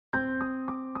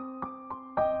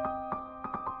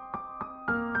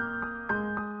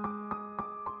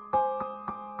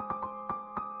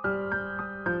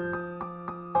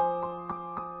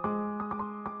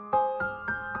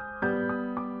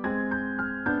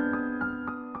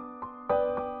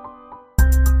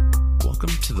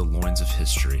Welcome to the Loins of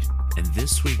History, and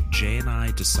this week Jay and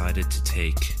I decided to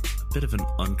take a bit of an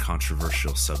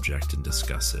uncontroversial subject and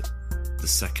discuss it, the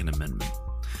Second Amendment.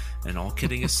 And all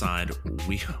kidding aside,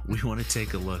 we want to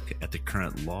take a look at the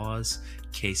current laws,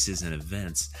 cases, and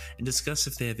events and discuss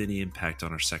if they have any impact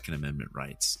on our Second Amendment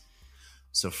rights.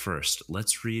 So first,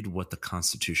 let's read what the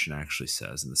Constitution actually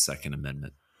says in the Second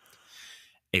Amendment.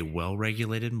 A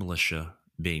well-regulated militia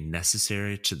being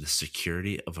necessary to the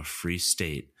security of a free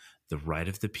state, the right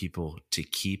of the people to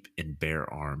keep and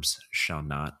bear arms shall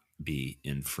not be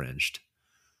infringed.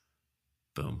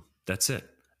 Boom. That's it.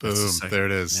 Boom. There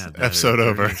it is. Yeah, Episode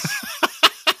over.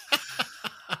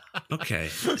 Okay.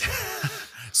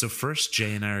 So first,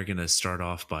 Jay and I are going to start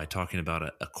off by talking about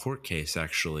a court case,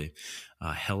 actually,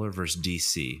 Heller versus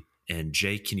D.C. And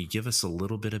Jay, can you give us a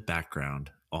little bit of background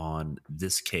on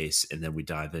this case, and then we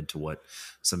dive into what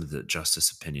some of the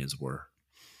justice opinions were?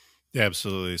 Yeah,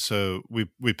 absolutely. So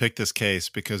we picked this case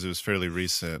because it was fairly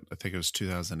recent. I think it was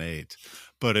 2008.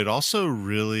 But it also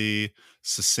really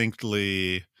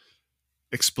succinctly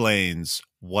explains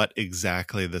what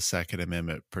exactly the Second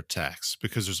Amendment protects,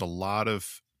 because there's a lot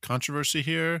of controversy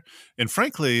here. And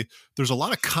frankly, there's a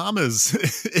lot of commas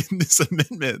in this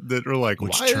amendment that are like,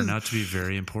 which turn out to be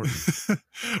very important.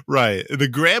 Right. The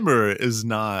grammar is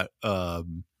not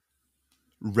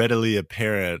readily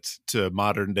apparent to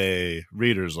modern day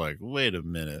readers. Like, wait a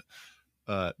minute.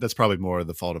 That's probably more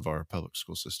the fault of our public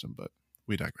school system, but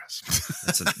we digress.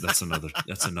 That's another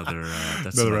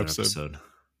episode.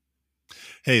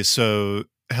 Hey, so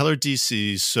Heller,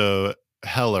 D.C. So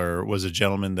Heller was a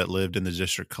gentleman that lived in the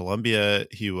District of Columbia.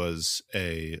 He was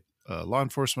a law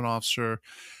enforcement officer.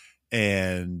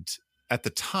 And at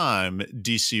the time,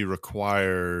 D.C.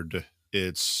 required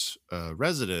its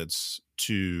residents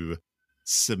to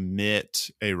submit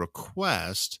a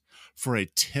request for a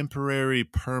temporary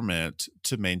permit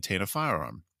to maintain a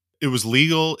firearm. It was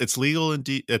legal. It's legal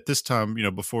at this time,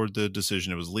 before the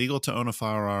decision, it was legal to own a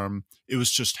firearm. It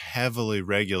was just heavily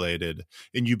regulated.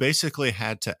 And you basically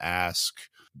had to ask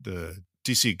the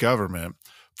DC government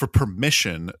for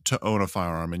permission to own a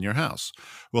firearm in your house.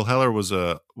 Well, Heller was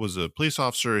a police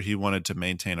officer. He wanted to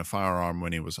maintain a firearm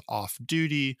when he was off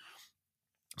duty.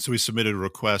 So he submitted a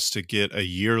request to get a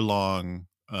year-long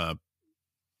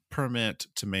permit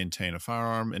to maintain a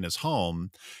firearm in his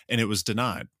home, and it was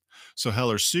denied. So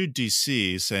Heller sued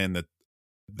D.C. saying that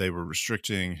they were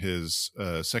restricting his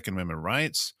Second Amendment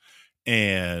rights.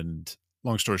 And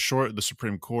long story short, the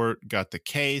Supreme Court got the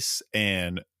case,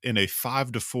 and in a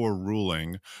 5-4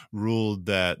 ruling, ruled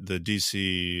that the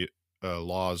D.C.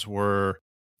 laws were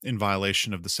in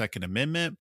violation of the Second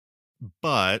Amendment.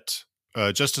 But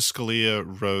Justice Scalia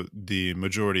wrote the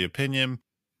majority opinion,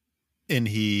 and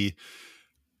he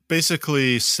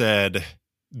basically said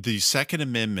the Second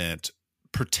Amendment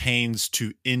pertains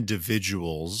to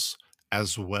individuals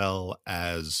as well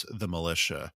as the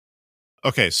militia.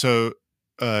 Okay, so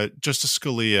Justice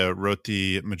Scalia wrote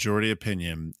the majority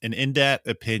opinion, and in that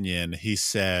opinion, he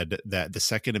said that the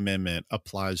Second Amendment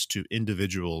applies to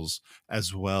individuals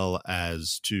as well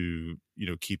as to,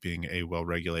 keeping a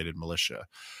well-regulated militia.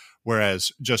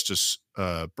 Whereas Justice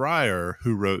Breyer,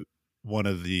 who wrote one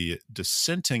of the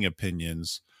dissenting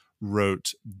opinions,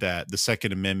 wrote that the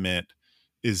Second Amendment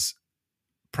is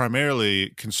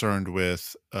primarily concerned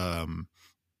with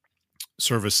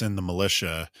service in the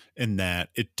militia, in that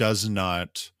it does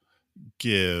not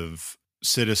give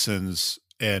citizens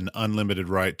an unlimited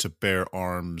right to bear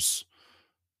arms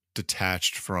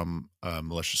detached from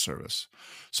militia service.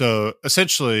 So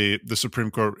essentially, the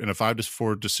Supreme Court, in a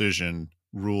 5-4 decision,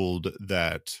 ruled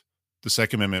that the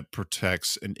Second Amendment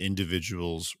protects an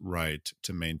individual's right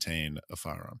to maintain a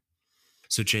firearm.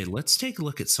 So, Jay, let's take a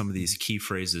look at some of these key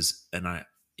phrases, and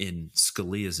in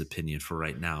Scalia's opinion for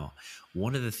right now.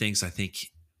 One of the things I think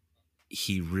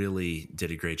he really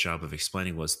did a great job of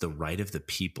explaining was the right of the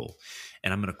people.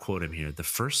 And I'm going to quote him here. The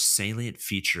first salient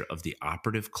feature of the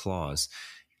operative clause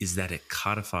is that it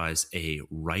codifies a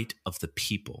right of the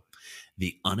people.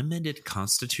 The unamended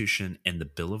Constitution and the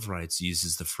Bill of Rights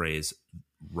uses the phrase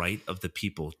right of the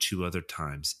people 2 other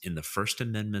times, in the First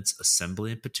Amendment's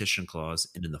Assembly and Petition Clause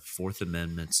and in the Fourth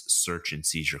Amendment's Search and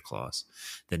Seizure Clause.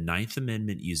 The Ninth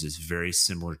Amendment uses very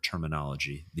similar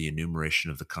terminology. The enumeration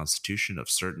of the Constitution of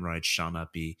certain rights shall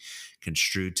not be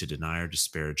construed to deny or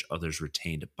disparage others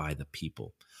retained by the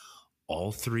people.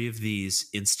 All 3 of these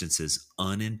instances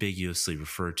unambiguously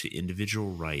refer to individual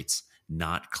rights,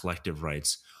 not collective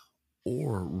rights,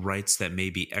 or rights that may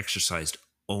be exercised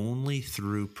only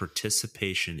through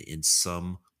participation in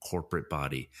some corporate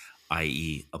body,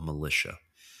 i.e. a militia.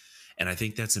 And I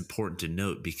think that's important to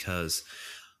note, because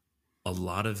a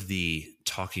lot of the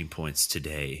talking points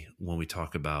today when we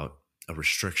talk about a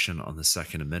restriction on the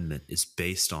Second Amendment is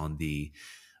based on the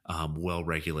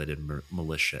well-regulated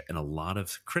militia, and a lot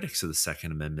of critics of the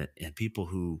Second Amendment and people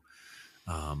who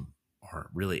are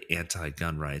really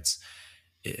anti-gun rights,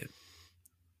 eh,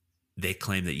 they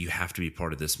claim that you have to be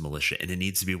part of this militia and it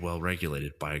needs to be well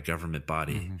regulated by a government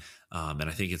body. Mm-hmm. And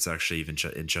I think it's actually even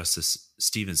in Justice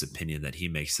Stevens' opinion that he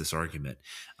makes this argument,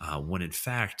 when in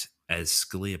fact, as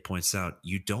Scalia points out,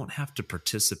 you don't have to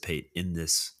participate in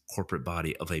this corporate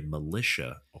body of a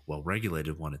militia, a well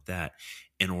regulated one at that,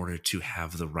 in order to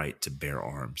have the right to bear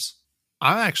arms.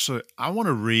 I want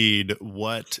to read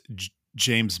what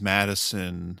James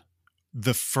Madison,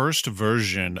 the first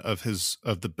version of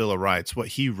the Bill of Rights, what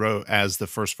he wrote as the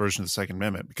first version of the Second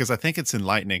Amendment, because I think it's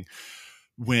enlightening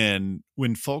when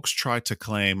folks try to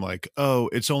claim like, oh,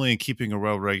 it's only in keeping a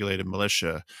well-regulated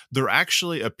militia. They're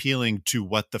actually appealing to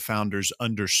what the founders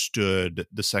understood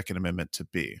the Second Amendment to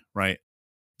be, right?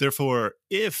 Therefore,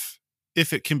 if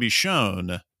it can be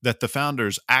shown that the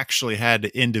founders actually had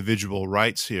individual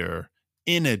rights here,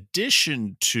 in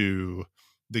addition to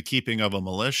the keeping of a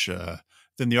militia,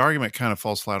 then the argument kind of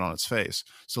falls flat on its face.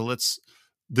 So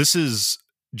this is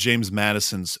James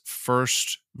Madison's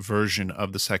first version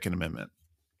of the Second Amendment.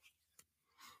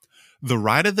 The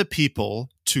right of the people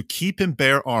to keep and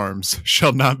bear arms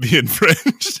shall not be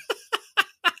infringed.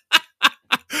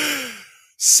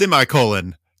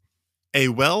 Semicolon. A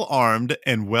well-armed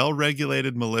and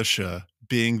well-regulated militia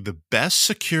being the best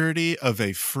security of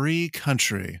a free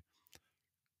country.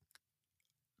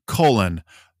 Colon.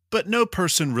 But no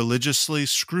person religiously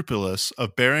scrupulous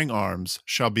of bearing arms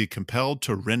shall be compelled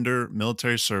to render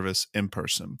military service in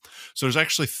person. So there's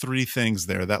actually three things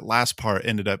there. That last part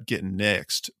ended up getting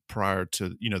nixed prior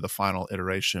to, the final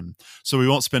iteration. So we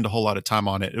won't spend a whole lot of time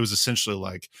on it. It was essentially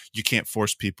like you can't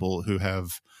force people who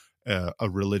have a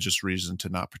religious reason to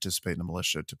not participate in the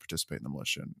militia to participate in the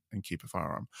militia and keep a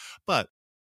firearm. But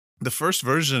the first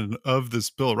version of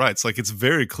this Bill of Rights, like it's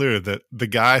very clear that the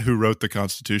guy who wrote the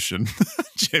Constitution,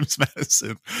 James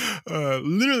Madison,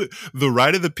 literally the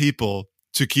right of the people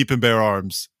to keep and bear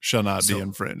arms shall not be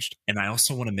infringed. And I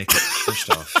also want to make it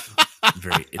first off,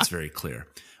 it's very clear.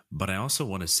 But I also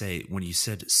want to say, when you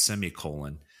said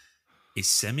semicolon, a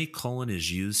semicolon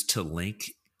is used to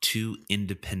link two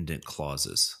independent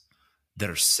clauses that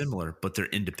are similar, but they're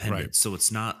independent. Right. So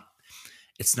it's not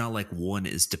like one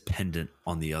is dependent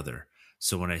on the other.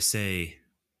 So when I say,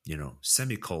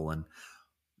 semicolon,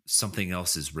 something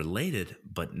else is related,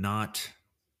 but not,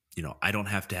 I don't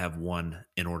have to have one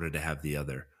in order to have the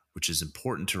other, which is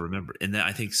important to remember. And then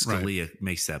I think Scalia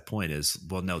makes that point is,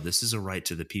 well, no, this is a right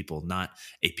to the people, not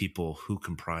a people who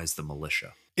comprise the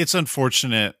militia. It's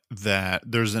unfortunate that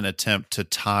there's an attempt to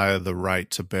tie the right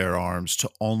to bear arms to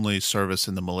only service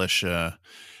in the militia.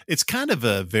 It's kind of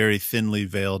a very thinly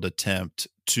veiled attempt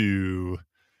to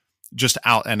just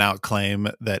out and out claim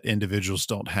that individuals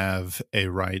don't have a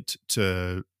right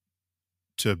to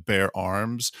bear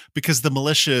arms, because the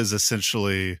militia is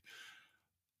essentially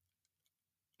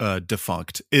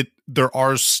defunct. There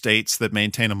are states that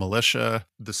maintain a militia,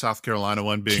 the South Carolina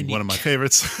one being one of my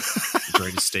favorites. The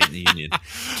greatest state in the union.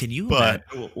 Can you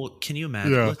imagine? Well, can you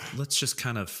imagine? Yeah. Let's just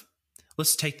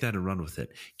let's take that and run with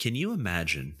it. Can you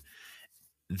imagine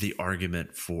the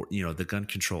argument for, the gun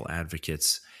control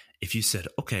advocates, if you said,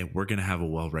 okay, we're going to have a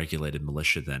well-regulated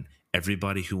militia, then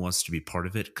everybody who wants to be part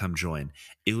of it, come join.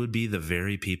 It would be the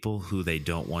very people who they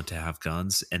don't want to have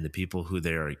guns, and the people who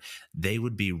they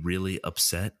would be really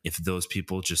upset if those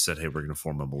people just said, hey, we're going to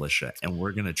form a militia and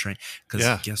we're going to train.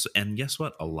 Guess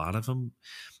what? A lot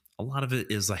of it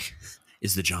is like,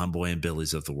 is the John Boy and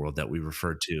Billies of the world that we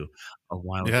referred to a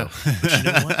while ago. But you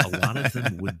know what? A lot of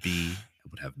them would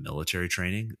have military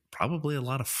training. Probably a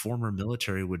lot of former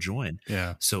military would join.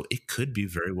 Yeah. So it could be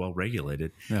very well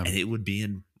regulated, and it would be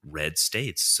in red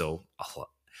states. So,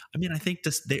 I mean, I think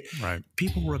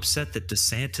people were upset that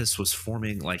DeSantis was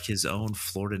forming like his own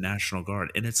Florida National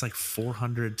Guard, and it's like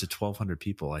 400 to 1,200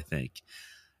 people, I think.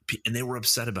 And they were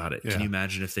upset about it. Yeah. Can you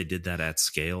imagine if they did that at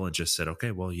scale and just said,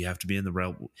 okay, well, you have to be in the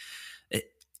realm.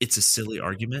 It's a silly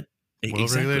argument.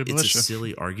 Exactly. It's a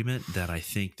silly argument that I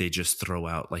think they just throw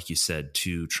out, like you said,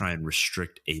 to try and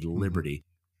restrict a liberty.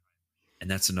 Mm-hmm.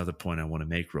 And that's another point I want to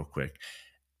make real quick.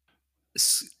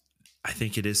 I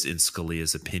think it is in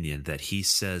Scalia's opinion that he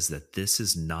says that this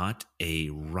is not a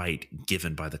right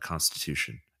given by the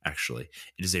Constitution. Actually,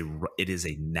 it is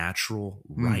a natural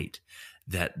right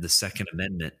that the Second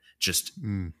Amendment just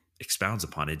expounds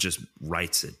upon. It just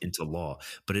writes it into law.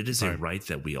 But it is a right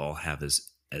that we all have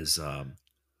as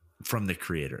from the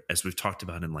creator, as we've talked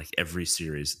about in like every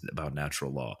series about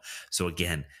natural law. So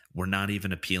again, we're not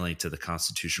even appealing to the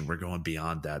Constitution. We're going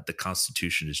beyond that. The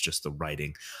Constitution is just the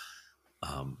writing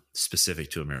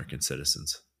specific to American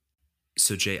citizens.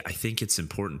 So, Jay, I think it's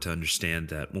important to understand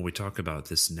that when we talk about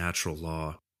this natural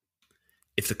law,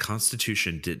 if the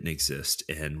Constitution didn't exist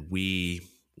and we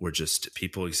were just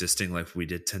people existing like we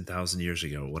did 10,000 years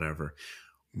ago, whatever,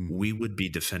 Mhm. we would be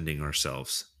defending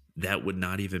ourselves. That would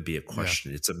not even be a Yeah.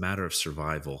 question. It's a matter of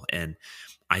survival. And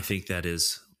I think that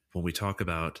is when we talk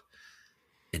about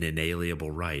an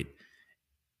inalienable right,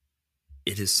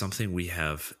 it is something we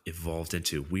have evolved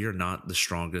into. We are not the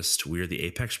strongest. We are the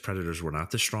apex predators. We're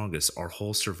not the strongest. Our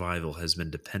whole survival has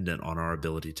been dependent on our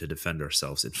ability to defend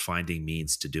ourselves and finding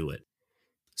means to do it.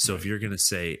 So if Right. you're going to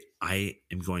say, I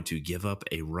am going to give up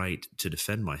a right to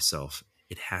defend myself,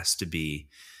 it has to be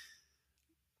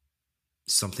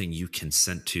something you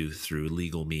consent to through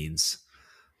legal means,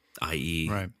 i.e.,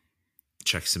 Right.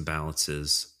 checks and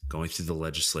balances, going through the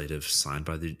legislative, signed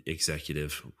by the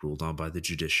executive, ruled on by the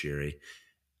judiciary,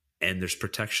 and there's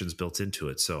protections built into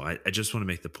it. So I just want to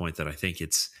make the point that I think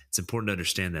it's important to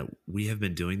understand that we have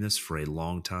been doing this for a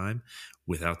long time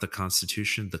without the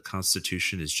Constitution. The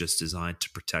Constitution is just designed to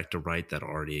protect a right that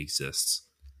already exists.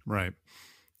 Right.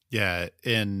 Yeah.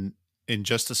 And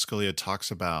Justice Scalia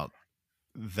talks about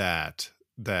that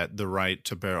the right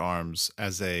to bear arms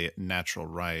as a natural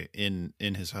right in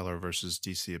his Heller versus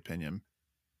DC opinion.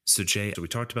 So Jay, so we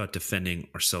talked about defending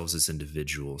ourselves as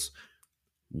individuals.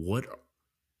 What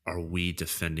are we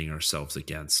defending ourselves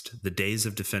against? The days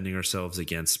of defending ourselves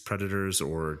against predators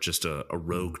or just a Mhm.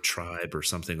 rogue tribe or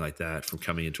something like that from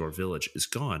coming into our village is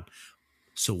gone.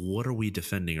 So what are we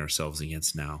defending ourselves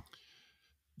against now?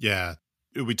 Yeah.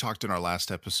 We talked in our last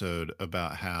episode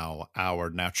about how our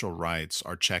natural rights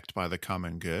are checked by the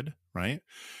common good, right?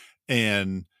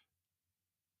 And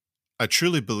I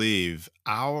truly believe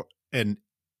an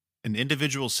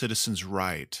individual citizen's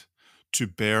right to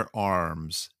bear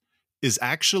arms is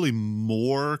actually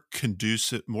more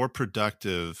conducive, more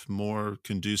productive, more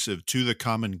conducive to the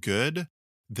common good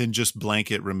than just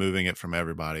blanket removing it from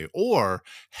everybody or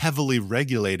heavily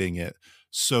regulating it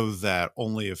so that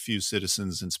only a few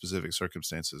citizens in specific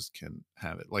circumstances can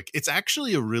have it. Like, it's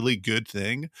actually a really good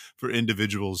thing for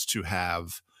individuals to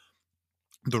have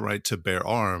the right to bear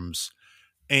arms.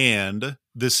 And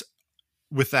this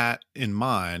with that in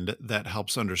mind, that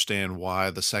helps understand why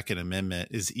the Second Amendment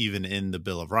is even in the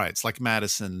Bill of Rights. Like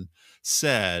Madison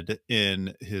said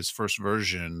in his first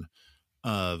version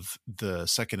of the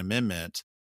Second Amendment,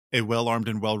 a well armed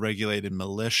and well regulated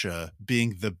militia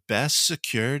being the best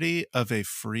security of a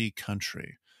free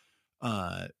country.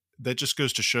 Uh, that just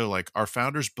goes to show like our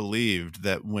founders believed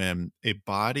that when a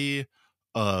body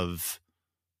of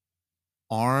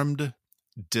armed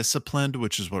disciplined,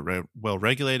 which is what well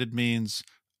regulated means,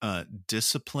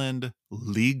 disciplined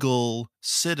legal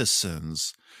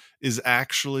citizens is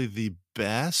actually the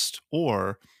best,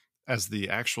 or as the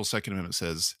actual Second Amendment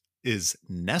says, is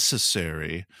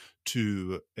necessary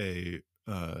to a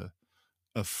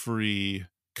free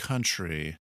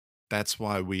country. That's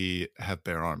why we have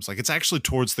bear arms. Like, it's actually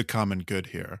towards the common good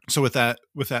here. So with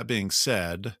that being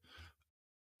said,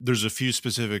 there's a few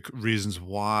specific reasons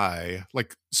why,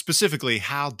 like specifically,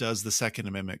 how does the Second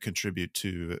Amendment contribute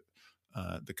to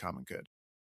the common good?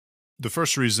 The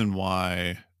first reason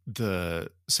why the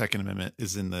Second Amendment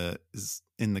is in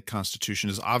the Constitution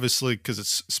is obviously because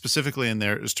it's specifically in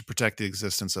there is to protect the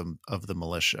existence of the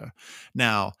militia.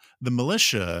 Now, the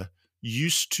militia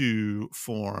used to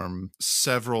form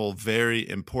several very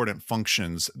important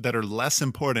functions that are less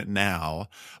important now,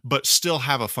 but still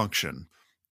have a function.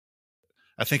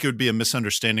 I think it would be a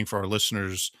misunderstanding for our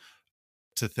listeners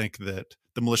to think that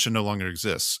the militia no longer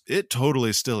exists. It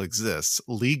totally still exists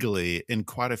legally in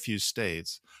quite a few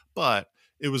states, but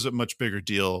it was a much bigger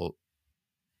deal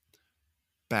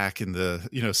back in the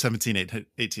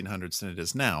 1800s than it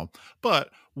is now. But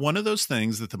one of those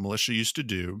things that the militia used to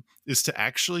do is to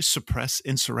actually suppress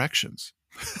insurrections.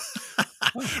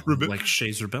 Oh, Rebe- like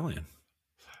Shay's Rebellion.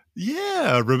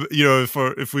 Yeah,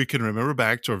 if we can remember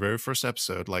back to our very first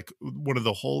episode, like one of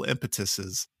the whole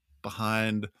impetuses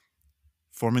behind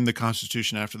forming the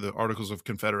Constitution after the Articles of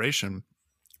Confederation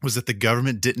was that the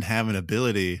government didn't have an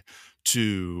ability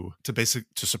to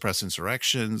suppress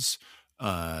insurrections,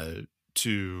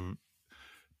 to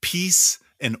peace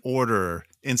and order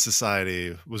in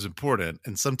society was important,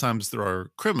 and sometimes there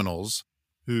are criminals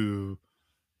who,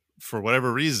 for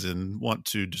whatever reason, want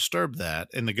to disturb that,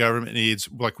 and the government needs,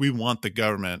 like, we want the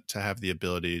government to have the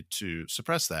ability to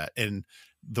suppress that. And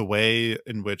the way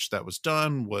in which that was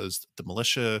done was the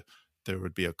militia there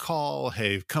would be a call,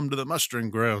 hey, come to the mustering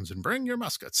grounds and bring your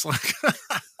muskets. Like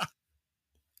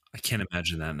I can't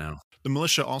imagine that now. the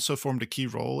militia also formed a key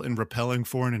role in repelling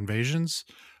foreign invasions.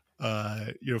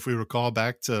 If we recall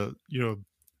back to,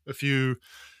 a few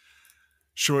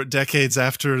short decades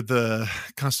after the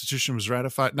Constitution was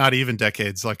ratified, not even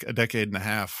decades, like a decade and a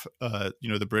half,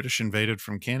 the British invaded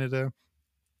from Canada,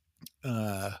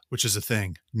 which is a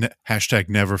thing. Hashtag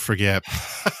never forget.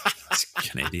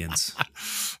 Canadians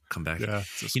come back. Yeah,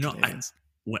 Canadians.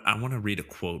 I want to read a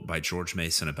quote by George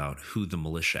Mason about who the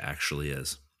militia actually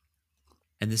is.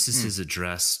 And this is his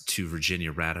address to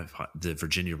the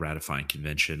Virginia Ratifying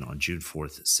Convention on June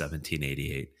 4th,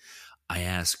 1788. I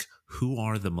ask, who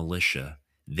are the militia?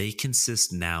 They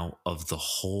consist now of the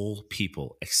whole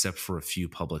people, except for a few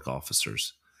public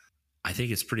officers. I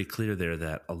think it's pretty clear there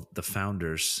that the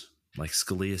founders, like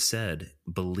Scalia said,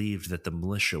 believed that the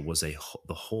militia was the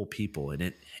whole people,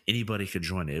 and anybody could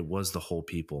join it. It was the whole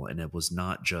people, and it was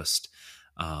not just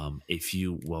a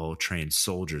few well-trained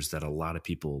soldiers that a lot of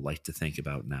people like to think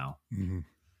about now. Mm-hmm.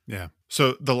 Yeah.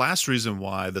 So the last reason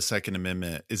why the Second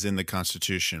Amendment is in the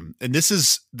Constitution, and this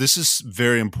is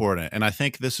very important, and I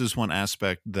think this is one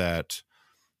aspect that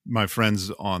my friends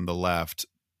on the left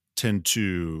tend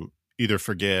to either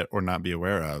forget or not be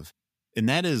aware of, and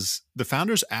that is the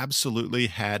founders absolutely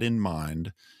had in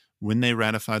mind when they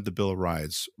ratified the Bill of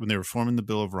Rights, when they were forming the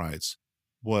Bill of Rights,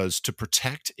 was to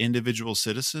protect individual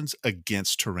citizens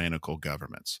against tyrannical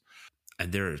governments.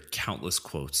 And there are countless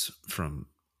quotes from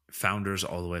founders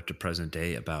all the way up to present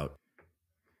day about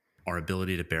our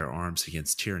ability to bear arms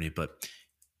against tyranny. But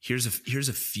here's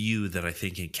a few that I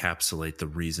think encapsulate the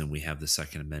reason we have the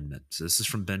Second Amendment. So this is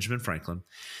from Benjamin Franklin.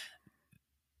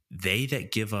 They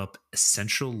that give up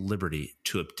essential liberty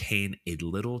to obtain a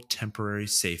little temporary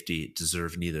safety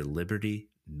deserve neither liberty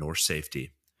nor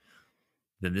safety.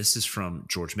 Then this is from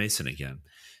George Mason again.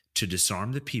 To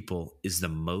disarm the people is the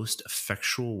most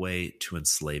effectual way to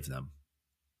enslave them.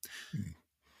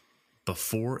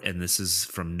 And this is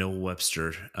from Noah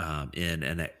Webster in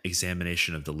an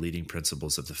examination of the leading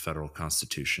principles of the federal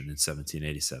Constitution in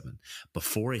 1787.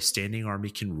 Before a standing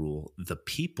army can rule, the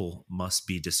people must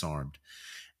be disarmed,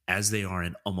 as they are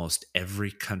in almost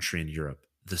every country in Europe.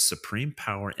 The supreme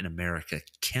power in America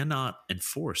cannot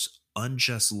enforce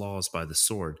unjust laws by the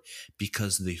sword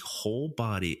because the whole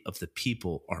body of the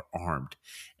people are armed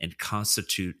and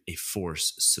constitute a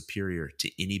force superior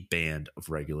to any band of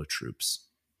regular troops.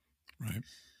 Right.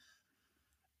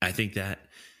 I think that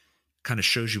kind of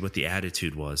shows you what the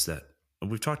attitude was. That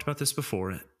we've talked about this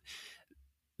before.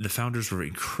 The founders were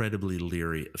incredibly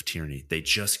leery of tyranny. They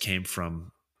just came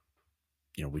from,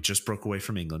 we just broke away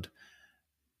from England.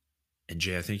 And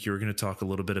Jay, I think you were going to talk a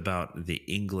little bit about the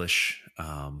English,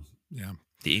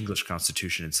 the English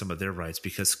Constitution and some of their rights,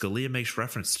 because Scalia makes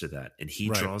reference to that, and he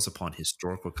draws upon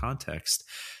historical context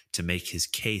to make his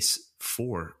case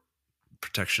for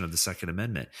protection of the Second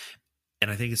Amendment. And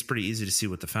I think it's pretty easy to see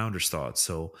what the founders thought.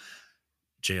 So,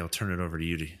 Jay, I'll turn it over to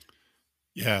you.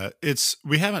 Yeah,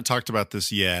 we haven't talked about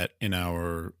this yet in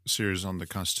our series on the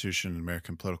Constitution and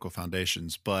American political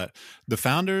foundations, but the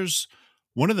founders,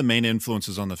 one of the main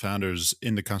influences on the founders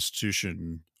in the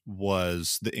Constitution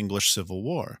was the English Civil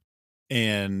War.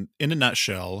 And in a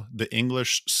nutshell, the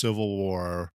English Civil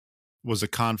War was a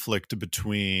conflict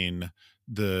between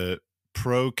the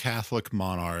pro-Catholic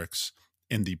monarchs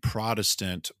and the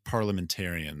Protestant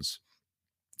parliamentarians.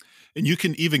 And you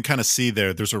can even kind of see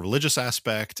there's a religious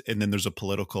aspect and then there's a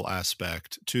political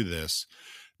aspect to this.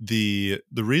 The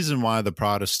reason why the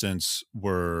Protestants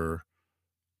were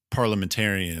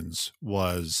parliamentarians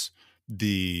was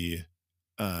the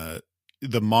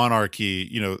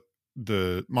monarchy,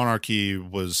 the monarchy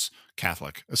was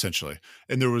Catholic, essentially.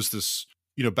 And there was this,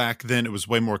 back then it was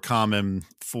way more common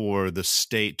for the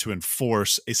state to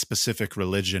enforce a specific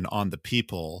religion on the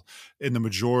people. And the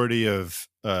majority of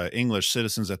English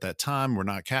citizens at that time were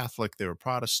not Catholic, they were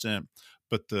Protestant,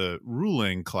 but the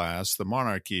ruling class, the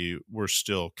monarchy, were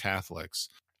still Catholics.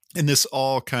 And this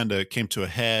all kind of came to a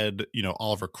head.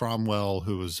 Oliver Cromwell,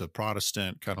 who was a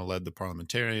Protestant, kind of led the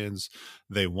parliamentarians.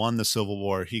 They won the Civil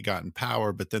War. He got in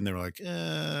power, but then they were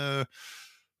like,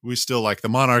 we still like the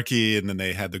monarchy. And then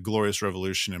they had the Glorious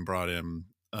Revolution and brought in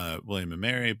William and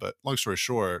Mary. But long story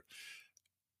short,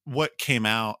 what came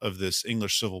out of this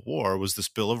English Civil War was this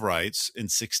Bill of Rights in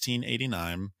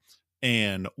 1689.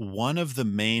 And one of the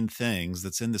main things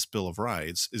that's in this Bill of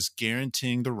Rights is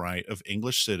guaranteeing the right of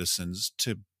English citizens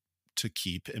to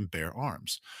keep and bear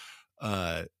arms.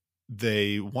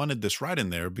 They wanted this right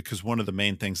in there because one of the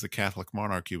main things the Catholic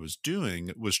monarchy was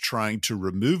doing was trying to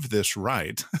remove this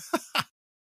right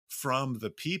from the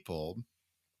people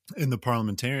And the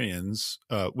parliamentarians,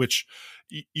 which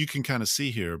you can kind of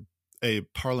see here, a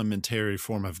parliamentary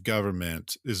form of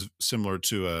government is similar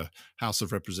to a House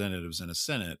of Representatives and a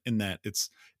Senate in that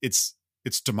it's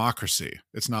democracy.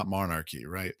 It's not monarchy,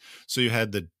 right? So you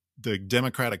had the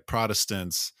democratic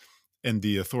Protestants and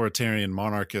the authoritarian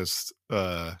monarchist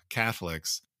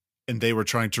Catholics, and they were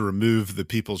trying to remove the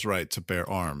people's right to bear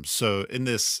arms. So in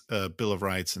this Bill of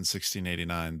Rights in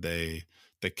 1689, they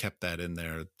kept that in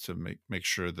there to make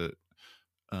sure that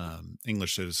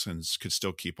English citizens could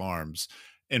still keep arms.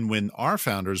 And when our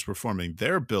founders were forming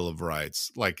their Bill of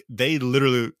Rights, like they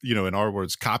literally, in our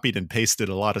words, copied and pasted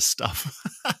a lot of stuff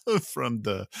from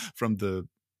the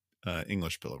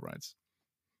English Bill of Rights.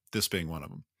 This being one of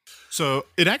them. So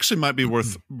it actually might be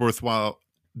worthwhile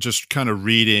just kind of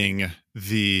reading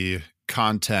the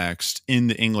context in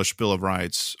the English Bill of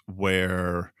Rights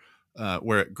where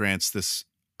it grants this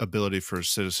ability for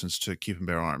citizens to keep and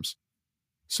bear arms.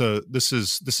 So this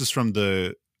is from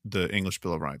the English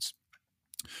Bill of Rights.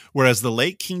 Whereas the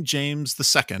late King James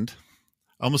II,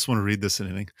 I almost want to read this in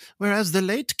anything. Whereas the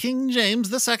late King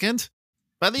James II,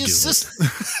 by the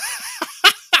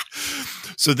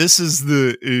So this is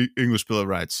the English Bill of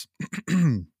Rights.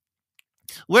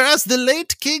 Whereas the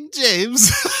late King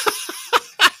James.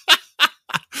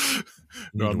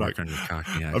 No, I'm not going to do that.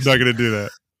 I'm not going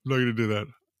to do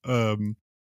that.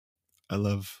 I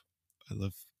love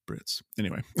Brits.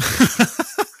 Anyway.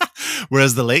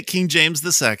 Whereas the late King James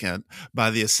II,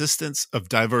 by the assistance of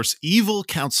diverse evil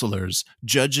counselors,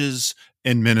 judges,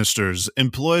 and ministers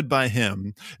employed by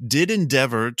him, did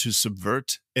endeavor to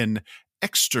subvert and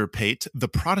extirpate the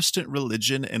Protestant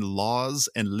religion and laws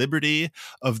and liberty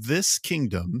of this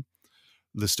kingdom,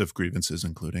 list of grievances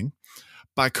including,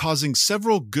 by causing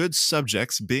several good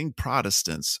subjects, being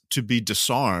Protestants, to be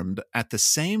disarmed at the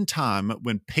same time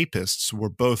when papists were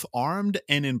both armed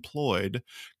and employed,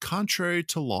 contrary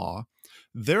to law.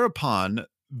 Thereupon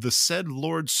the said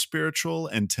lords spiritual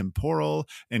and temporal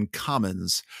and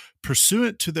commons,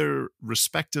 pursuant to their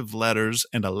respective letters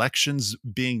and elections,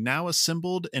 being now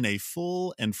assembled in a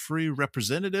full and free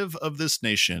representative of this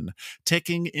nation,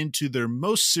 taking into their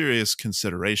most serious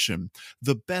consideration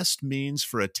the best means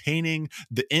for attaining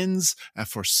the ends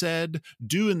aforesaid,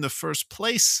 due in the first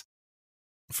place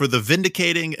for the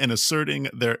vindicating and asserting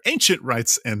their ancient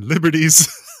rights and liberties,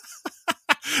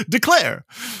 declare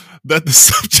that the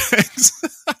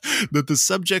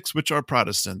subjects which are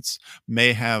Protestants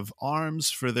may have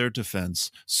arms for their defense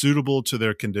suitable to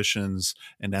their conditions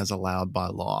and as allowed by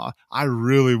law. I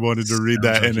really wanted to read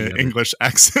that in an English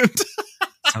accent.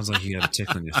 Sounds like you got a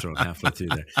tickle in your throat halfway through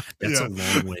there. That's a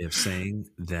long way of saying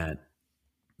that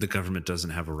the government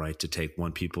doesn't have a right to take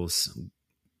one people's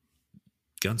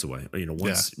guns away.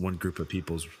 One group of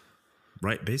people's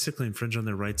right, basically infringe on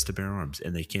their rights to bear arms,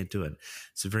 and they can't do it.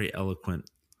 It's a very eloquent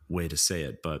way to say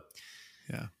it, but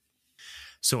yeah.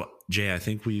 So Jay, I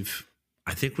think we've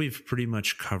pretty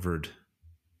much covered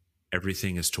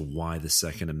everything as to why the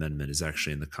Second Amendment is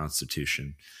actually in the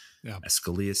Constitution. Yeah. As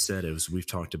Scalia said, as we've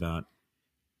talked about,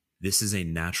 this is a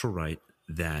natural right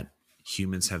that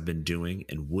humans have been doing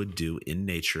and would do in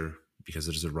nature because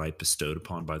it is a right bestowed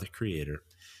upon by the Creator.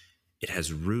 It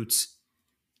has roots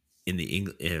in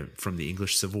from the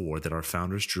English Civil War that our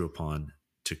founders drew upon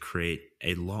to create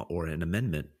a law or an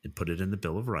amendment and put it in the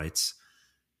Bill of Rights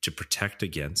to protect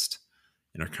against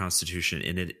in our Constitution.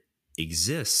 And it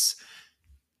exists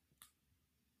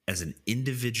as an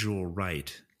individual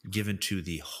right given to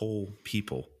the whole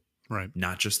people, right?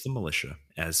 Not just the militia,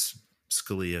 as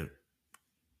Scalia,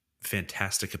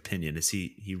 fantastic opinion, as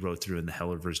he wrote through in the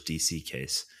Heller versus DC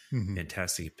case. Mm-hmm.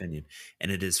 Fantastic opinion.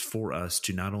 And it is for us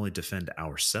to not only defend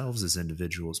ourselves as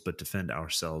individuals, but defend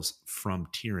ourselves from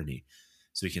tyranny.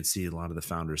 So we can see a lot of the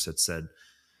founders had said,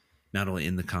 not only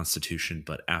in the Constitution,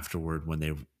 but afterward when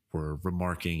they were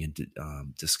remarking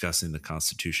and discussing the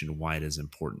Constitution, why it is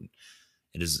important.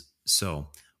 It is so.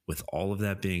 With all of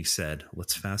that being said,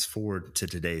 let's fast forward to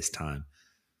today's time.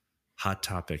 Hot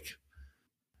topic.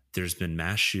 There's been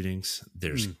mass shootings.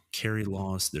 There's carry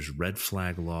laws. There's red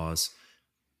flag laws.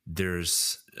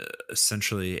 There's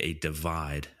essentially a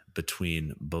divide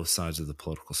between both sides of the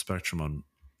political spectrum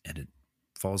and it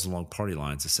falls along party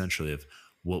lines, essentially, of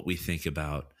what we think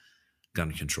about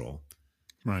gun control.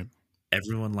 Right.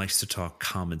 Everyone likes to talk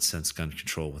common sense gun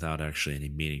control without actually any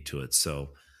meaning to it. So,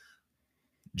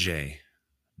 Jay,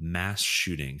 mass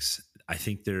shootings. I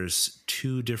think there's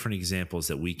two different examples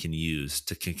that we can use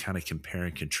to kind of compare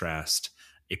and contrast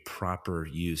a proper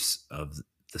use of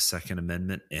the Second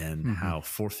Amendment and how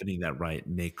forfeiting that right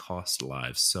may cost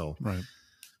lives. So we're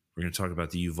going to talk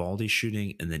about the Uvalde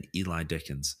shooting and then Eli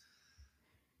Dickens.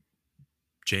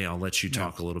 Jay, I'll let you Yeah.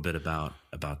 talk a little bit about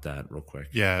that real quick.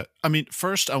 Yeah. I mean,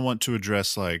 first I want to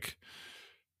address like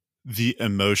the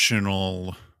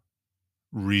emotional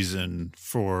reason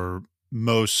for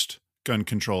most gun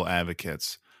control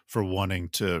advocates for wanting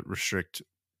to restrict,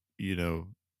 you know,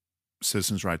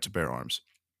 citizens' right to bear arms.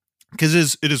 Because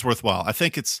it is worthwhile. I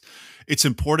think it's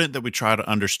important that we try to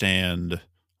understand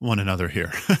one another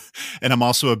here. And I'm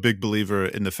also a big believer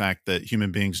in the fact that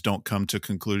human beings don't come to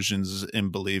conclusions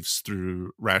and beliefs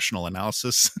through rational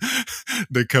analysis.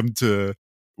 they come to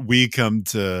we come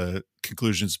to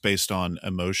conclusions based on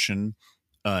emotion,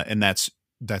 and that's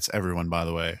everyone, by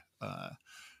the way.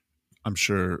 I'm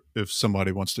sure if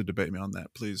somebody wants to debate me on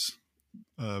that, please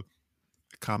uh,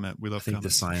 comment. We I love think the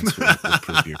comments. science will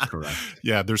prove you're correct.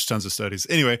 Yeah, there's tons of studies.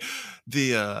 Anyway,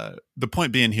 the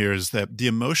point being here is that the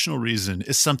emotional reason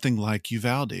is something like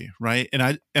Uvalde, right?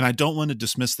 And I don't want to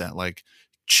dismiss that. Like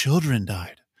children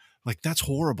died. Like that's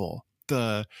horrible.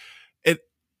 It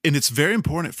and it's very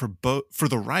important for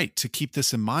the right to keep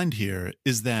this in mind here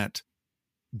is that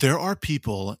there are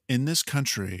people in this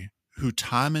country who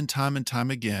time and time and time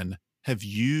again have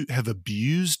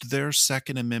abused their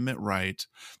Second Amendment right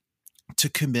to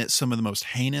commit some of the most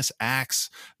heinous acts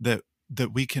that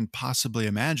we can possibly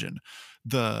imagine.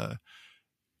 The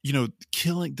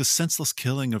killing, the senseless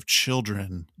killing of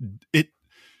children, it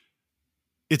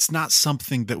it's not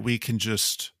something that we can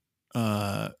just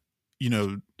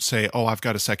say, oh, I've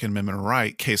got a Second Amendment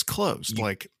right, case closed. You,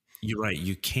 Like, you're right.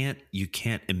 You can't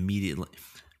immediately,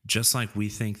 just like we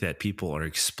think that people are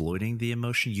exploiting the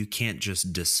emotion, you can't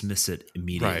just dismiss it right.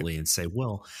 immediately and say,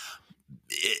 well,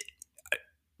 it,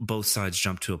 both sides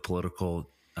jump to a political,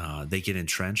 they get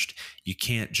entrenched. You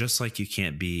can't, just like you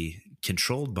can't be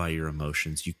controlled by your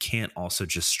emotions, you can't also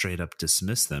just straight up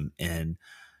dismiss them and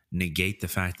negate the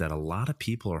fact that a lot of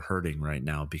people are hurting right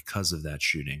now because of that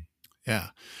shooting. Yeah.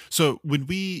 So when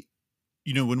we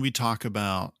talk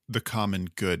about the common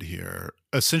good here,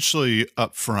 essentially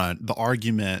up front, the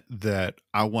argument that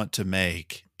I want to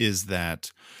make is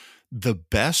that the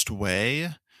best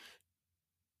way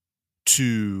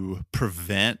to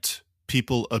prevent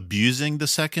people abusing the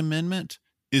Second Amendment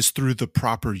is through the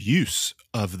proper use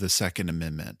of the Second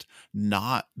Amendment,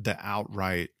 not the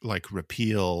outright like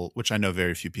repeal, which I know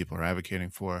very few people are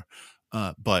advocating for,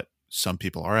 but some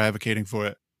people are advocating for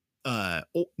it,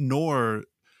 nor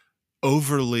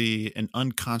overly and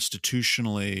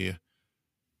unconstitutionally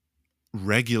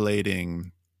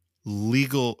regulating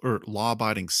legal or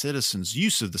law-abiding citizens'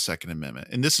 use of the Second Amendment.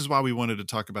 And this is why we wanted to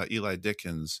talk about Eli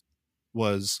Dickens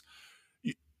was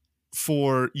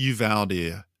for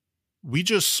Uvalde. We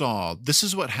just saw this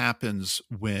is what happens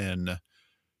when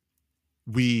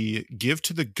we give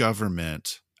to the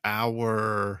government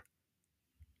our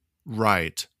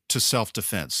right to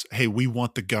self-defense. Hey, we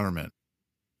want the government.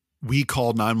 We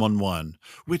call 911,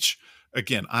 which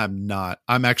again, I'm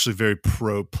actually very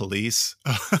pro police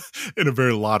in a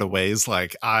very lot of ways.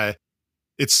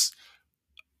 It's,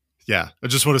 I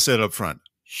just want to say it up front.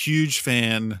 Huge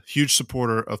fan, huge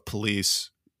supporter of police.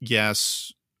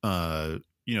 Yes.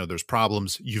 There's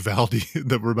problems. Uvalde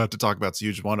that we're about to talk about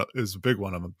is a big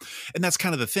one of them. And that's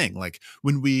kind of the thing. Like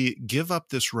when we give up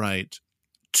this right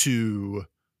to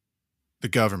the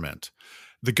government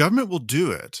will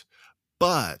do it,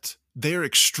 but they're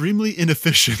extremely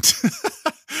inefficient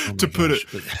Oh to my put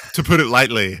gosh. it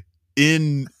lightly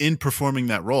in performing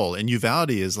that role. And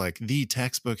Uvalde is like the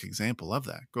textbook example of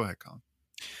that. Go ahead, Colin.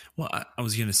 Well, I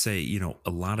was going to say,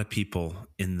 a lot of people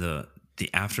in the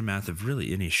aftermath of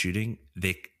really any shooting,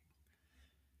 they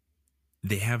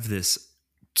have this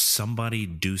somebody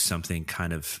do something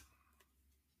kind of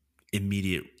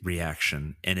immediate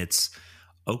reaction, and it's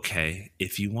okay.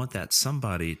 If you want that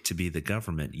somebody to be the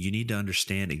government, you need to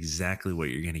understand exactly what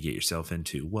you're going to get yourself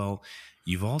into. Well,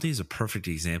 Uvalde is a perfect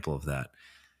example of that.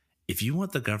 If you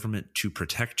want the government to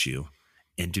protect you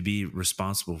and to be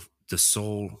responsible, the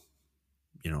sole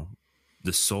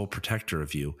protector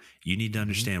of you, you need to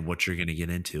understand what you're going to get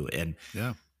into. And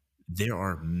Yeah. there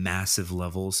are massive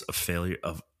levels of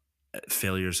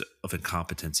failures of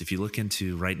incompetence. If you look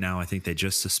into right now, I think they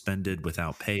just suspended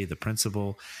without pay the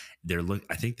principal.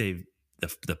 I think the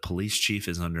police chief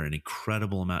is under an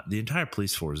incredible amount. The entire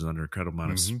police force is under an incredible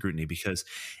amount of scrutiny, because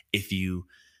if you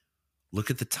look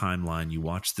at the timeline, you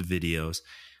watch the videos,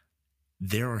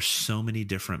 there are so many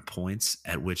different points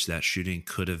at which that shooting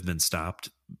could have been stopped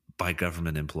by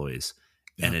government employees,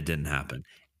 and it didn't happen.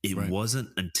 It wasn't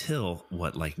until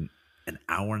like an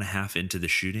hour and a half into the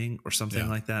shooting or something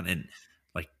like that. And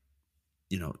like,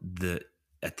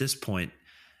 at this point,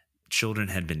 children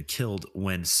had been killed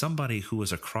when somebody who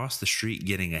was across the street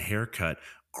getting a haircut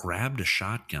grabbed a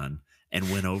shotgun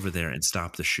and went over there and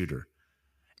stopped the shooter.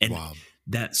 And Wow.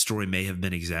 that story may have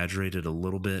been exaggerated a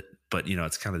little bit, but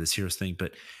it's kind of this hero's thing.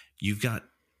 But you've got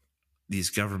this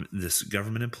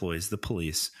government employees, the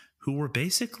police, who were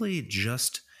basically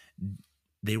just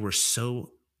they were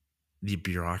so the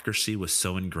bureaucracy was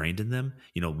so ingrained in them.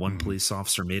 One Mhm. police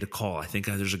officer made a call. I think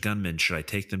there's a gunman. Should I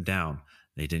take them down?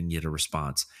 They didn't get a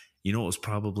response. You know what was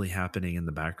probably happening in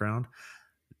the background?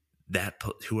 That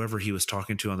whoever he was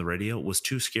talking to on the radio was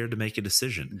too scared to make a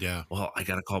decision. Yeah. Well, I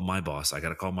got to call my boss. I got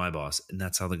to call my boss. And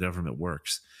that's how the government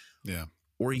works. Yeah.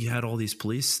 Or you had all these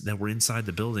police that were inside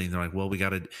the building. They're like, well, we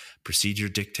got a procedure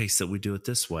dictates that we do it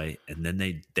this way. And then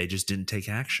they just didn't take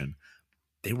action.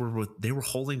 They were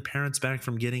holding parents back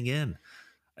from getting in.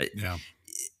 Yeah.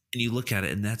 And you look at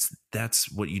it, and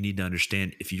that's what you need to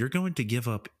understand. If you're going to give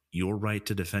up your right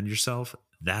to defend yourself,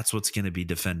 that's what's going to be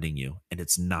defending you. And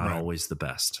it's not Right. always the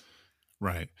best.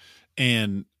 Right.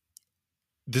 And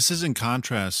this is in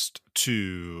contrast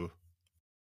to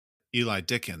Eli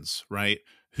Dickens, right?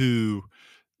 Who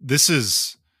this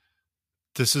is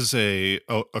a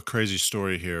crazy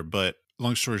story here, but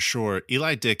long story short,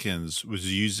 Eli Dickens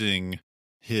was using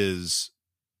his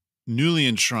newly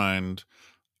enshrined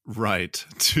right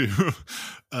to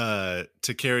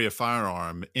carry a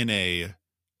firearm in a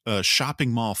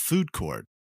shopping mall food court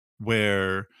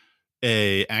where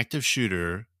a active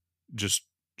shooter just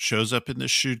shows up in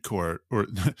this food court or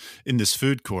in this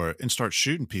food court and starts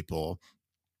shooting people.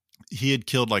 He had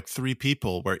killed like 3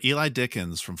 people, where Eli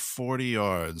Dickens from 40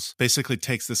 yards basically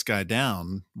takes this guy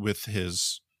down with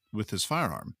his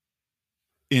firearm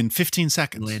in 15 He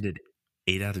seconds. landed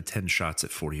 8 out of 10 shots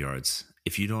at 40 yards.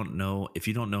 If you don't know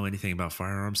anything about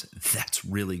firearms, that's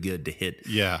really good to hit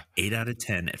Yeah. 8 out of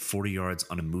 10 at 40 yards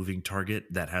on a moving target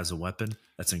that has a weapon.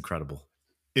 That's incredible.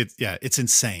 It's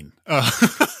insane.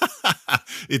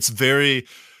 It's very,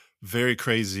 very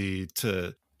crazy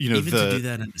to, Even to do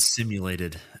that in a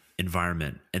simulated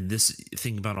environment. And this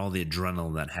thing about all the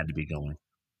adrenaline that had to be going.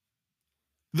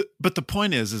 But the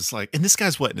point is like, and this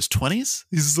guy's what, in his 20s?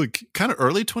 He's like kind of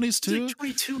early 20s He's too. like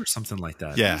 22 or something like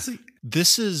that. Yeah. He's like,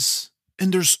 This is,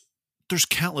 and there's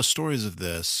countless stories of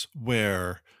this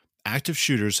where active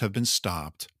shooters have been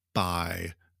stopped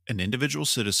by an individual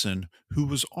citizen who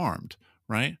was armed,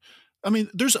 right? I mean,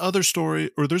 there's other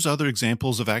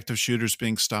examples of active shooters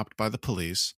being stopped by the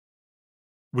police,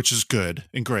 which is good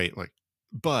and great. Like,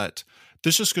 but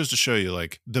this just goes to show you,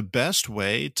 like, the best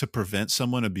way to prevent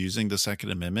someone abusing the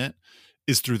Second Amendment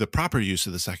is through the proper use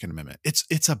of the Second Amendment.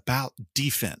 It's about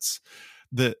defense.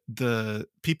 The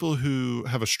people who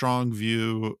have a strong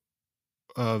view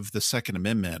of the Second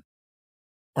Amendment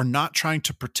are not trying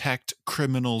to protect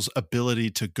criminals'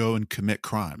 ability to go and commit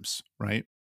crimes, right?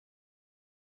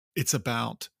 It's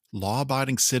about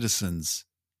law-abiding citizens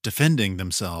defending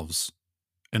themselves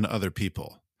and other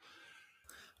people.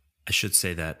 I should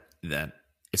say that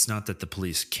it's not that the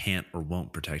police can't or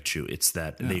won't protect you. It's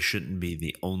that Yeah. they shouldn't be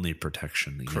the only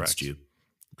protection against Correct. you.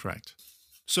 Correct.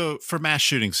 So for mass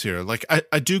shootings here, like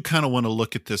I do kind of want to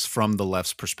look at this from the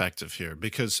left's perspective here,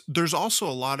 because there's also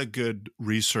a lot of good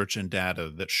research and data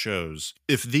that shows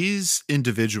if these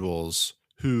individuals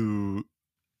who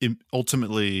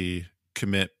ultimately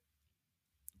commit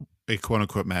a quote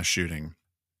unquote mass shooting,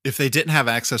 if they didn't have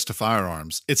access to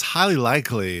firearms, it's highly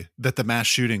likely that the mass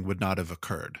shooting would not have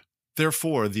occurred.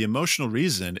 Therefore, the emotional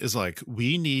reason is like,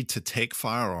 we need to take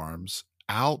firearms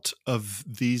out of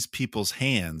these people's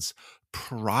hands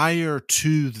prior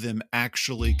to them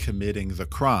actually committing the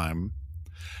crime,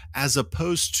 as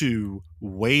opposed to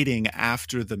waiting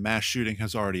after the mass shooting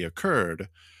has already occurred,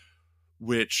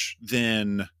 which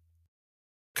then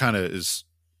kind of is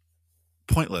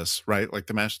pointless, right? Like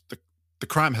the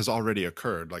crime has already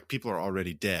occurred, like people are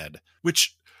already dead,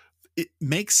 which it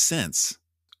makes sense.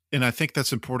 And I think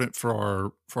that's important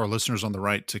for our listeners on the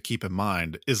right to keep in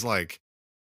mind, is like,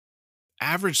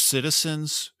 average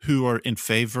citizens who are in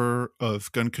favor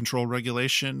of gun control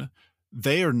regulation,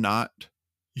 they're not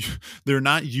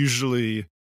usually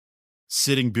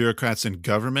sitting bureaucrats in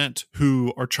government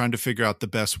who are trying to figure out the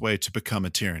best way to become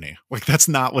a tyranny. Like, that's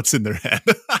not what's in their head.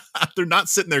 They're not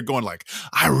sitting there going like,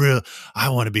 I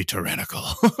want to be tyrannical.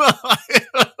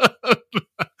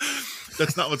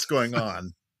 That's not what's going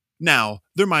on. Now,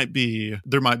 there might be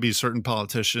certain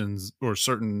politicians or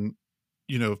certain,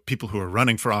 people who are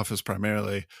running for office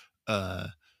primarily,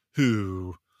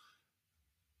 who,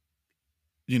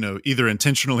 either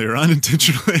intentionally or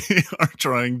unintentionally are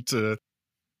trying to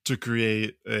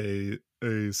create a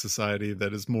society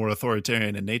that is more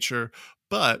authoritarian in nature.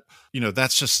 But,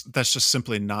 that's just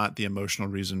simply not the emotional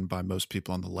reason by most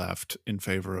people on the left in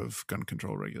favor of gun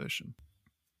control regulation.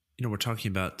 We're talking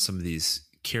about some of these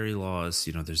carry laws,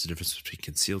 there's a difference between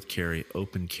concealed carry,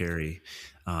 open carry.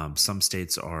 Some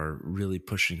states are really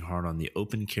pushing hard on the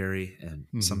open carry, and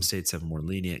some Mhm. states have more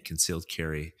lenient concealed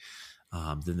carry.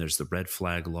 Then there's the red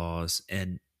flag laws.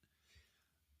 And,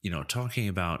 talking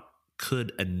about,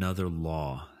 could another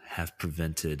law have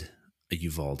prevented a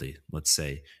Uvalde, let's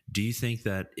say? Do you think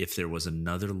that if there was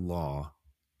another law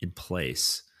in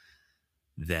place,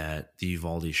 that the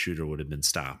Uvalde shooter would have been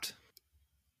stopped?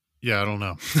 Yeah, I don't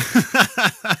know.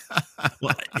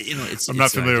 Well, it's I'm not I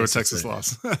familiar with guess it's Texas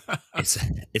laws. it's a,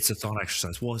 it's a thought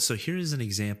exercise. Well, so here's an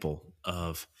example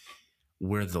of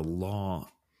where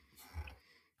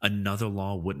another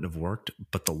law wouldn't have worked,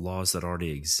 but the laws that already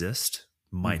exist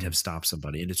might Mhm. have stopped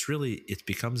somebody. And it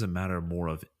becomes a matter more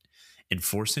of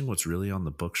enforcing what's really on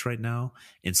the books right now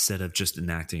instead of just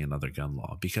enacting another gun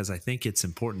law. Because I think it's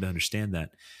important to understand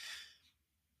that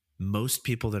most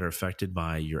people that are affected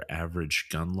by your average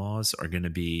gun laws are going to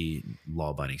be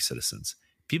law-abiding citizens.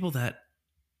 People that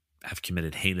have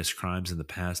committed heinous crimes in the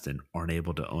past and aren't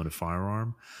able to own a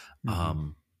firearm, Mhm.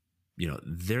 um,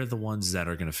 they're the ones that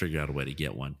are going to figure out a way to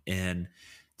get one. And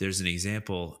there's an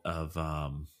example of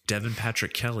Devin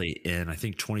Patrick Kelly in, I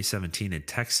think, 2017 in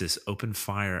Texas, opened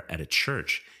fire at a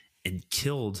church and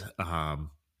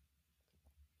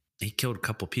he killed a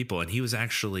couple people, and he was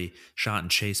actually shot and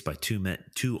chased by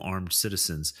two armed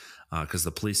citizens, because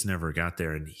the police never got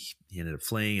there, and he ended up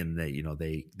fleeing, and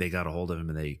they got a hold of him,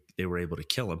 and they were able to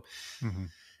kill him. Mhm.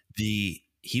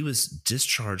 He was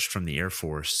discharged from the Air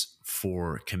Force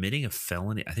for committing a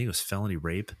felony. I think it was felony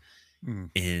rape,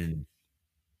 Mhm. and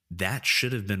that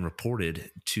should have been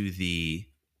reported to the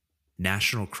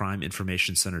National Crime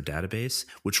Information Center database,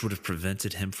 which would have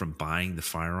prevented him from buying the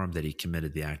firearm that he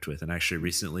committed the act with. And actually,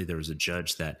 recently there was a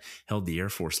judge that held the Air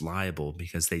Force liable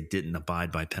because they didn't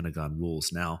abide by Pentagon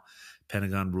rules. Now,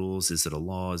 Pentagon rules, is it a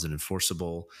law? Is it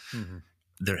enforceable? Mhm.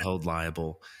 They're held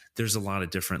liable. There's a lot of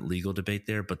different legal debate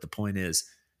there, but the point is,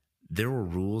 there were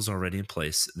rules already in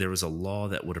place. There was a law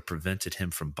that would have prevented him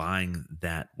from buying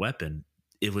that weapon.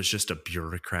 It was just a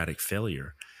bureaucratic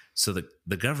failure. So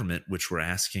the government, which we're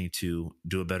asking to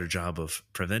do a better job of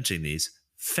preventing these,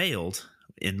 failed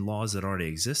in laws that already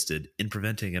existed in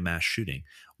preventing a mass shooting.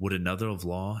 Would another of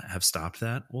law have stopped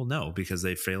that? Well, no, because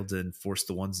they failed to enforce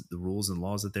the rules and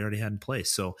laws that they already had in place.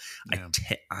 So Yeah.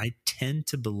 I tend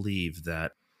to believe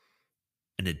that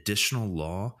an additional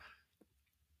law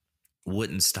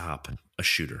wouldn't stop a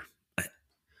shooter.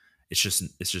 It's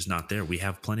just not there. We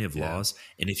have plenty of Yeah. laws,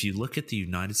 and if you look at the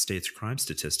United States crime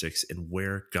statistics and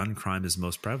where gun crime is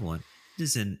most prevalent, it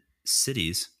is in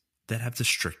cities that have the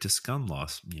strictest gun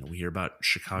laws. We hear about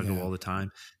Chicago Yeah. all the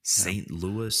time, Yeah. St.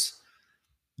 Louis,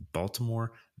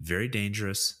 Baltimore, very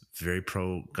dangerous, very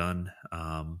pro gun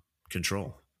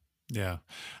control. Yeah.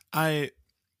 I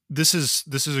this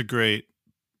is a great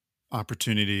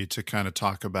opportunity to kind of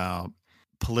talk about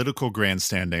political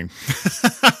grandstanding.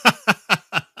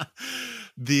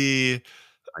 the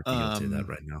I'd be guilty of that um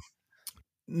right now.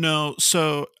 no,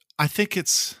 so I think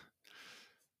it's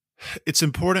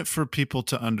important for people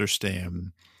to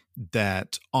understand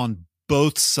that on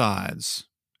both sides,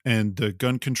 and the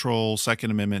gun control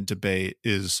Second Amendment debate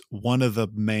is one of the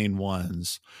main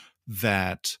ones,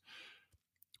 that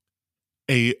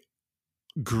a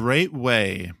great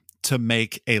way to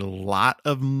make a lot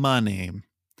of money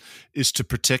is to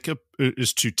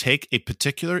take a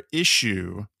particular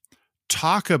issue,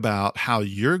 talk about how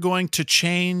you're going to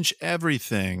change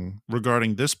everything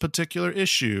regarding this particular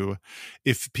issue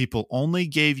if people only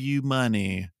gave you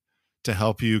money to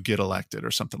help you get elected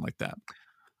or something like that.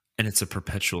 And it's a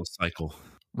perpetual cycle.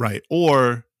 Right.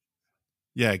 Or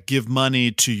yeah, give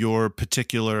money to your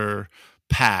particular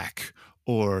PAC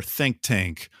or think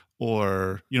tank,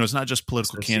 or it's not just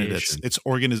political candidates.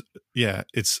 Association.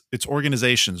 It's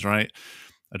organizations, right?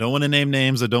 I don't want to name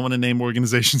names. I don't want to name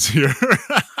organizations here.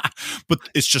 But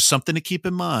it's just something to keep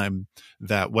in mind,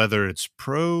 that whether it's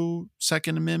pro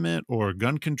Second Amendment or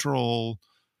gun control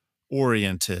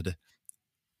oriented,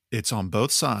 it's on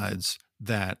both sides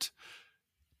that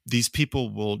these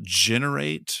people will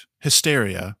generate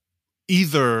hysteria.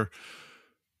 Either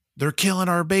they're killing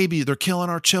our baby, they're killing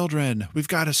our children, we've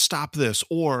got to stop this,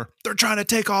 or they're trying to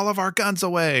take all of our guns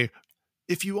away.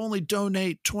 If you only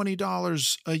donate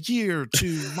 $20 a year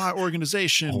to my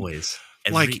organization, Always.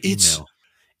 Every like it's email.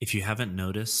 If you haven't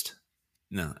noticed,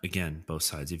 no, again, both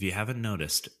sides. If you haven't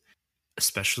noticed,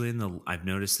 I've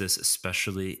noticed this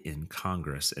especially in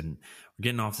Congress, and we're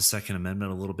getting off the Second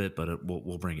Amendment a little bit, but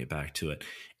we'll bring it back to it.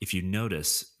 If you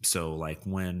notice, so like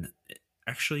when,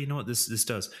 actually, you know what this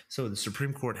does? So the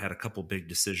Supreme Court had a couple big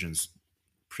decisions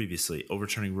previously,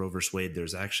 overturning Roe versus Wade.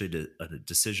 There's actually a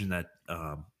decision that,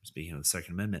 speaking of the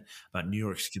Second Amendment, about New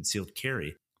York's concealed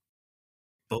carry.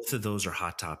 Both of those are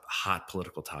hot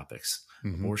political topics.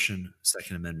 Mm-hmm. Abortion,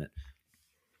 Second Amendment.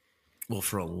 Well,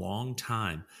 for a long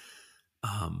time,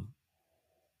 um,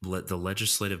 the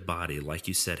legislative body, like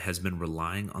you said, has been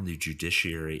relying on the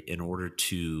judiciary in order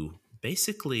to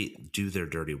basically do their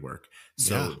dirty work.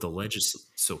 Yeah. So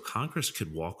so Congress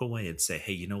could walk away and say,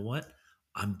 "Hey, you know what?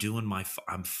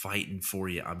 I'm fighting for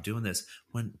you. I'm doing this,"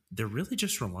 when they're really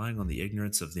just relying on the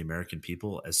ignorance of the American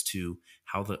people as to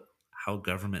how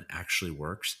government actually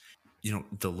works.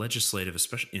 The legislative,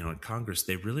 especially in Congress,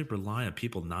 they really rely on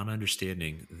people not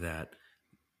understanding that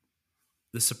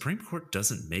the Supreme Court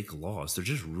doesn't make laws. They're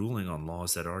just ruling on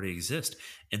laws that already exist.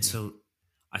 And Yeah. so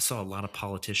I saw a lot of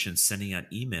politicians sending out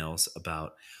emails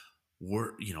about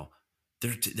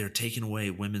they're taking away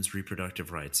women's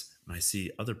reproductive rights. And I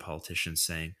see other politicians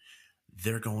saying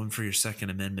they're going for your Second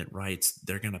Amendment rights.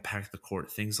 They're going to pack the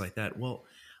court, things like that. Well,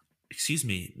 excuse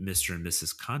me, Mr. and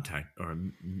Mrs. Contact, or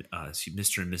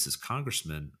Mr. and Mrs.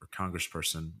 Congressman or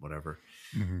Congressperson, whatever.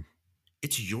 Mm-hmm.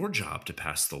 It's your job to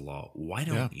pass the law. Why Yeah.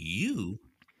 don't you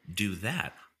do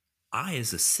that? I,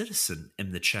 as a citizen,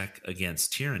 am the check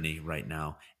against tyranny right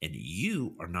now, and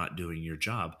you are not doing your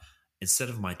job. Instead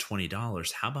of my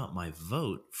 $20, how about my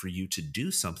vote for you to do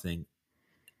something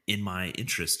in my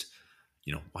interest?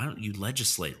 Why don't you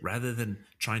legislate rather than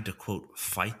trying to, quote,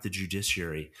 fight the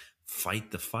judiciary, fight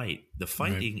the fight? The Right.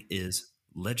 fighting is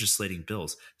legislating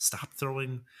bills. Stop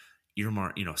throwing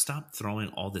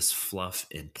all this fluff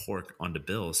and pork onto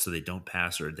bills so they don't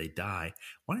pass or they die.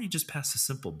 Why don't you just pass a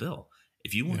simple bill?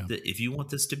 Yeah. If you want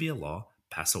this to be a law,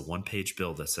 pass a one-page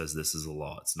bill that says this is a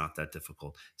law. It's not that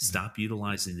difficult. Yeah. Stop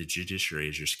utilizing the judiciary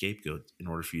as your scapegoat in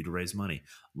order for you to raise money.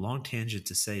 Long tangent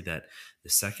to say that the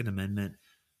Second Amendment,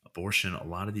 abortion, a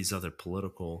lot of these other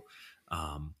political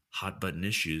hot button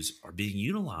issues are being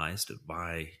utilized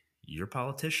by your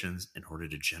politicians in order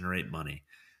to generate money.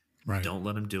 Right. Don't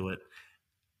let them do it.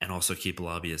 And also keep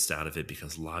lobbyists out of it,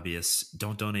 because lobbyists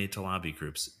don't donate to lobby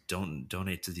groups. Don't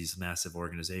donate to these massive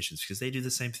organizations, because they do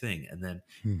the same thing. And then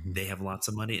Mm-hmm. they have lots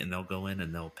of money and they'll go in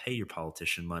and they'll pay your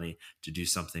politician money to do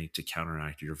something to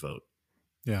counteract your vote.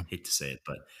 Yeah. Hate to say it,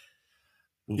 but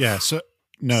Yeah. oof, So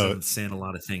no. saying a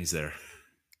lot of things there.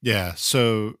 Yeah.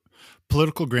 So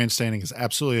political grandstanding is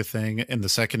absolutely a thing, and the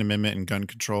Second Amendment and gun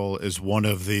control is one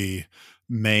of the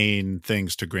main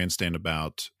things to grandstand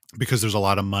about, because there's a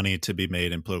lot of money to be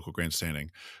made in political grandstanding.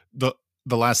 The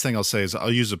last thing I'll say is I'll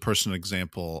use a personal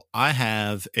example. I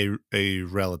have a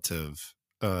relative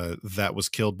that was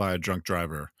killed by a drunk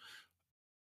driver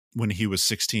when he was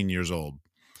 16 years old.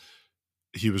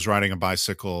 He was riding a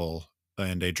bicycle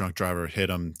and a drunk driver hit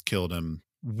him, killed him.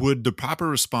 Would the proper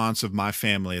response of my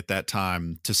family at that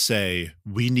time to say,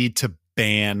 we need to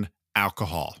ban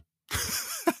alcohol?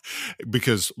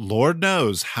 Because Lord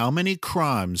knows how many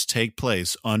crimes take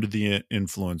place under the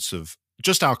influence of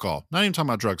just alcohol. Not even talking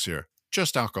about drugs here,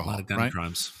 just A lot alcohol, of gun right?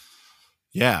 crimes.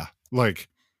 Yeah. Like,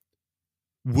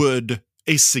 would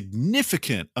a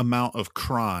significant amount of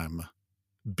crime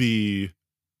be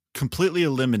completely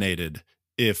eliminated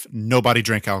if nobody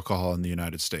drank alcohol in the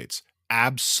United States?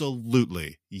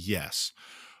 Absolutely, yes.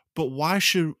 But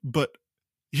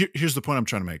here's the point I'm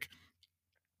trying to make.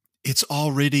 It's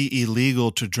already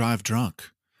illegal to drive drunk.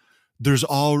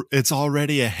 It's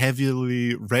already a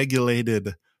heavily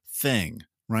regulated thing,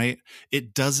 right?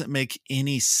 It doesn't make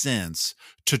any sense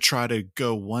to try to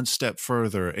go one step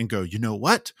further and go, you know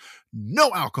what? No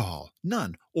alcohol,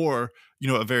 none. Or,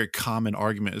 a very common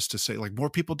argument is to say, like, more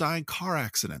people die in car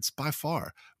accidents by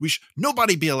far.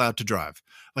 Nobody be allowed to drive.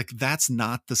 Like, that's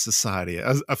not the society.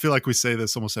 I feel like we say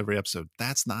this almost every episode.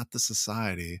 That's not the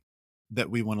society that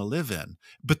we want to live in.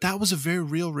 But that was a very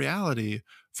real reality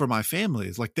for my family.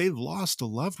 It's like they've lost a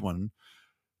loved one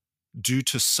due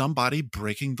to somebody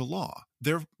breaking the law.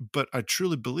 But I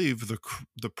truly believe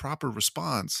the proper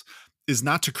response is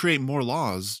not to create more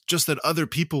laws, just that other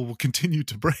people will continue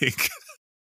to break.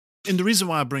 And the reason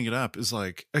why I bring it up is,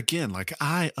 like, again, like,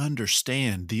 I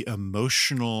understand the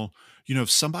emotional,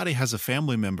 if somebody has a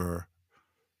family member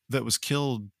that was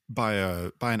killed by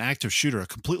an active shooter, a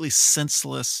completely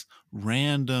senseless,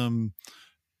 random,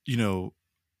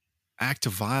 act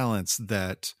of violence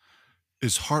that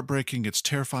is heartbreaking, it's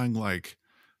terrifying, like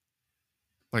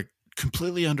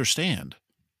completely understand.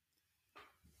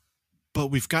 But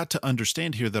we've got to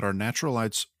understand here that our natural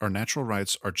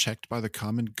rights are checked by the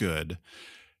common good,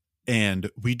 and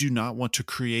we do not want to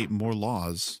create more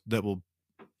laws that will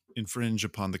infringe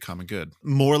upon the common good.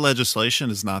 More legislation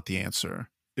is not the answer.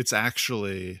 It's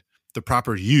actually the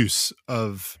proper use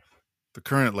of the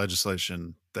current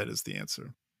legislation That is the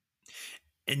answer.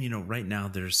 And, right now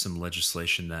there's some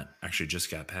legislation that actually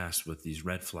just got passed with these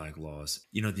red flag laws.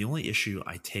 The only issue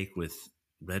I take with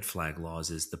red flag laws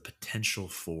is the potential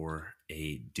for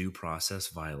a due process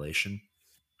violation.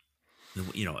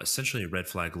 Essentially, a red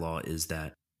flag law is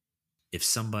that if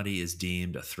somebody is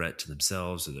deemed a threat to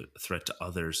themselves or a threat to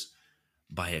others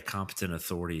by a competent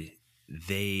authority,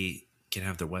 they can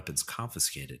have their weapons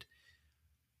confiscated.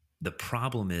 The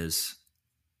problem is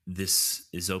this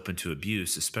is open to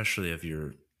abuse, especially of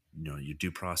your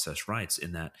due process rights,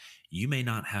 in that you may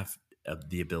not have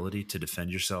the ability to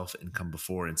defend yourself and come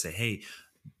before and say, hey,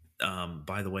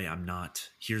 by the way, I'm not,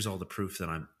 here's all the proof that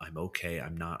I'm okay. I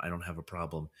don't have a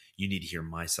problem. You need to hear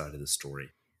my side of the story.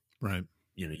 Right.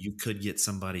 You could get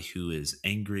somebody who is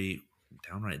angry,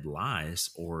 downright lies,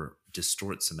 or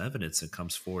distorts some evidence and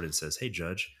comes forward and says, hey,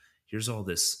 judge, here's all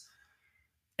this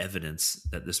evidence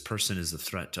that this person is a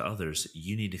threat to others.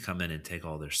 You need to come in and take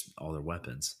all their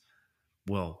weapons.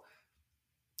 Well,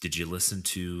 did you listen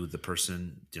to the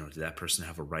person? Did that person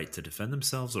have a right to defend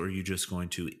themselves, or are you just going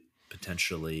to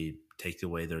potentially take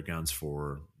away their guns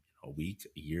for a week,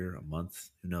 a year, a month?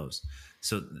 Who knows?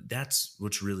 So that's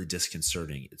what's really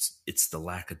disconcerting. It's the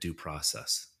lack of due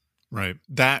process. Right.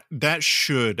 That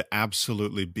should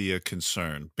absolutely be a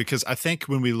concern, because I think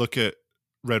when we look at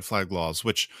red flag laws,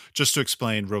 which, just to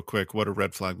explain real quick what a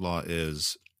red flag law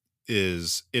is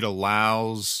it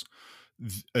allows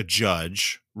a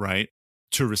judge, right,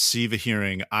 to receive a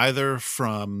hearing either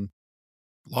from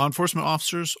law enforcement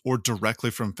officers or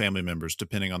directly from family members,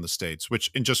 depending on the states,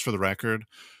 which, and just for the record,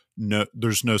 no,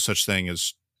 there's no such thing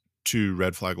as two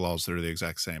red flag laws that are the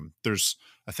exact same. There's,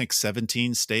 I think,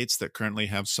 17 states that currently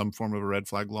have some form of a red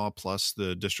flag law, plus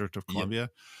the District of Columbia.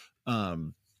 Yep.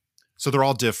 So they're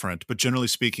all different, but generally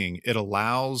speaking, it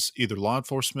allows either law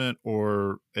enforcement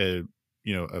or a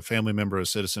family member, a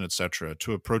citizen, etc.,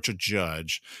 to approach a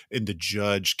judge, and the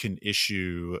judge can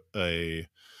issue a,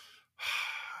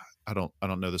 I don't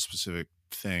know the specific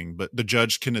thing, but the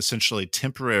judge can essentially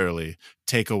temporarily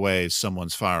take away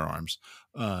someone's firearms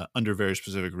under very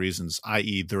specific reasons,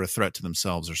 i.e., they're a threat to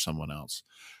themselves or someone else.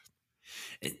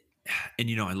 And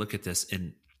I look at this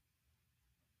and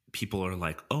people are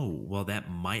like, oh, well, that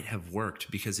might have worked,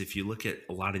 because if you look at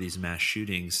a lot of these mass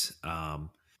shootings,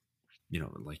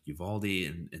 like Uvalde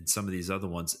and some of these other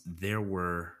ones, there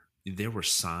were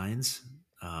signs.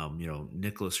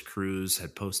 Nicholas Cruz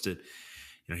had posted,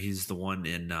 he's the one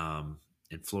in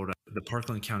Florida, the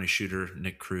Parkland County shooter,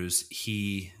 Nick Cruz.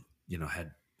 He,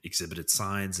 had exhibited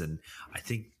signs, and I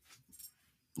think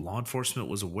law enforcement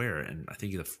was aware, and I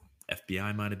think the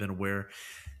FBI might have been aware.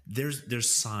 There's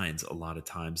signs a lot of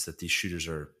times that these shooters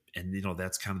are, and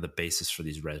that's kind of the basis for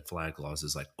these red flag laws,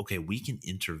 is like, okay, we can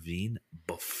intervene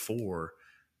before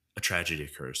a tragedy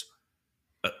occurs.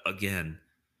 Again,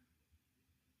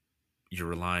 you're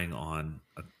relying on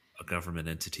a government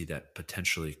entity that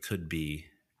potentially could be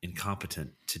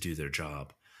incompetent to do their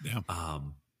job. Yeah.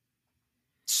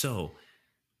 So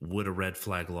would a red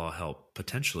flag law help?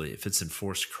 Potentially, if it's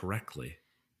enforced correctly.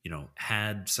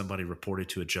 Had somebody reported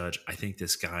to a judge, I think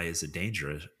this guy is a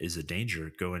danger,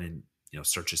 go in and,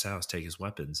 search his house, take his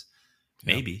weapons,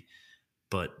 maybe. Yeah.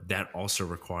 But that also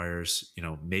requires,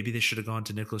 maybe they should have gone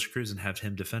to Nicholas Cruz and have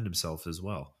him defend himself as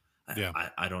well. Yeah.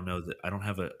 I don't know that, I don't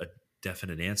have a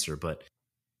definite answer, but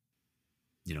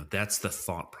that's the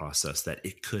thought process, that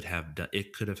it could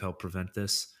have helped prevent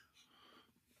this.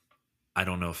 I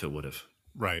don't know if it would have.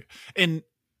 Right. And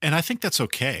I think that's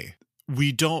okay.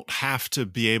 We don't have to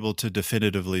be able to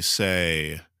definitively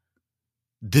say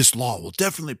this law will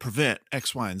definitely prevent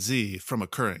X, Y, and Z from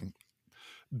occurring.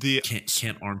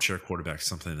 Can't armchair quarterback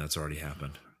something that's already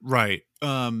happened. Right.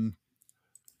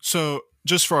 So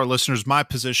just for our listeners, my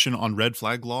position on red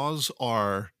flag laws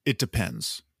are, it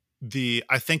depends.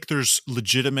 I think there's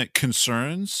legitimate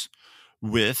concerns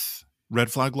with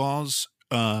red flag laws.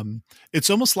 It's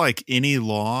almost like any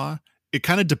law. It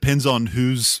kind of depends on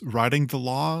who's writing the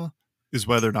law, is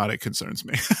whether or not it concerns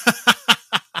me.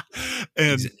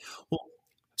 And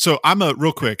so I'm a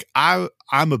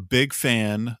big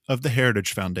fan of the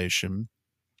Heritage Foundation.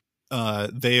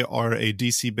 They are a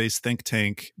DC-based think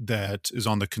tank that is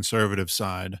on the conservative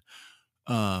side.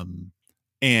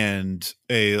 And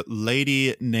a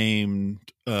lady named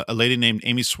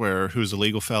Amy Swearer, who's a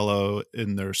legal fellow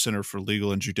in their Center for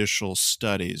Legal and Judicial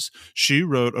Studies, she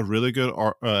wrote a really good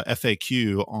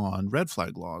FAQ on red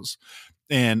flag laws,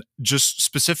 and just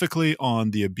specifically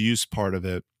on the abuse part of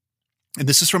it. And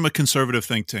this is from a conservative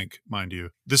think tank, mind you.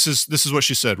 This is what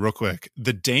she said real quick.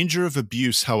 The danger of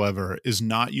abuse, however, is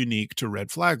not unique to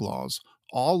red flag laws.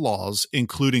 all laws,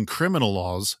 including criminal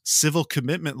laws, civil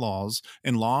commitment laws,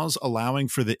 and laws allowing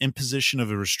for the imposition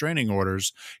of restraining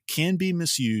orders, can be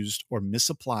misused or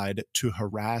misapplied to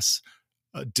harass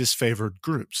disfavored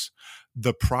groups.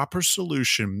 The proper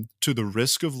solution to the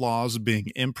risk of laws being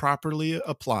improperly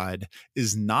applied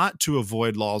is not to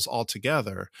avoid laws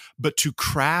altogether, but to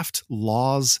craft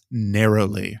laws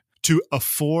narrowly, to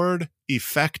afford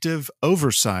effective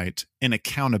oversight and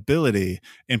accountability,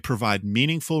 and provide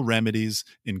meaningful remedies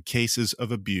in cases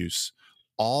of abuse.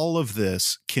 All of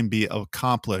this can be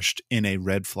accomplished in a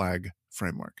red flag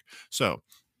framework. So,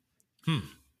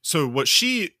 So what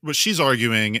she's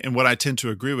arguing, and what I tend to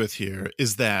agree with here,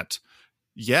 is that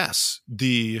yes,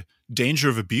 the danger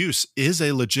of abuse is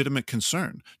a legitimate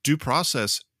concern. Due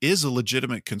process is a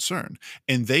legitimate concern,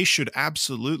 and they should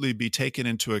absolutely be taken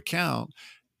into account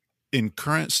in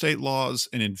current state laws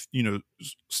and in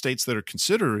states that are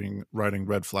considering writing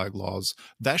red flag laws.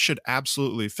 That should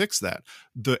absolutely fix that.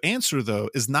 The answer, though,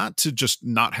 is not to just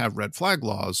not have red flag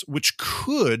laws, which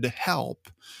could help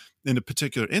in a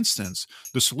particular instance.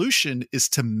 The solution is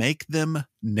to make them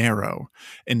narrow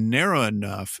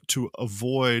enough to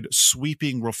avoid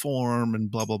sweeping reform and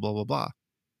blah, blah, blah, blah, blah.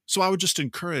 So I would just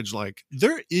encourage,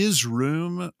 there is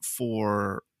room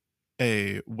for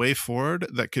a way forward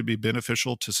that could be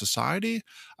beneficial to society.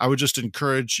 I would just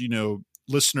encourage,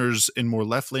 listeners in more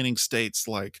left-leaning states,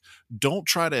 don't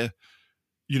try to,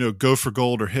 go for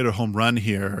gold or hit a home run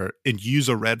here and use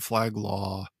a red flag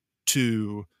law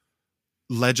to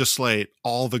legislate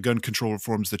all the gun control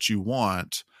reforms that you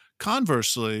want.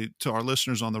 Conversely, to our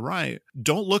listeners on the right,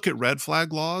 don't look at red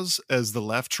flag laws as the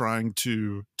left trying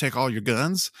to take all your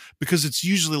guns, because it's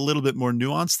usually a little bit more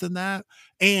nuanced than that.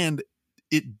 And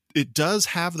it does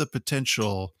have the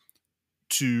potential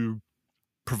to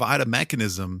provide a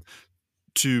mechanism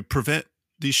to prevent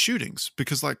these shootings.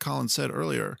 Because like Colin said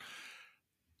earlier,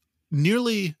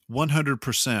 nearly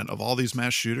 100% of all these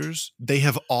mass shooters, they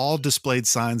have all displayed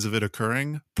signs of it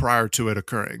occurring prior to it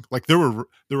occurring. There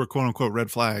were quote unquote red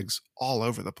flags all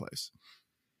over the place.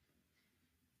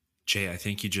 Jay, I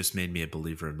think you just made me a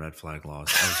believer in red flag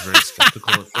laws. I was very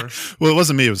skeptical at first. Well, it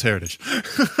wasn't me; it was Heritage.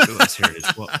 It was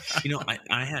Heritage. Well,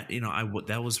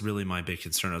 that was really my big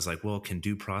concern. I was like, well, can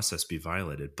due process be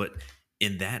violated? But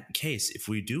in that case, if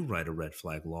we do write a red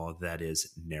flag law that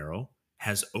is narrow,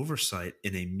 has oversight,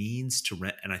 and a means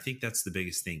to and I think that's the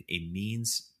biggest thing, a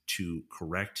means to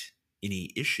correct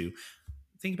any issue.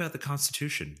 Think about the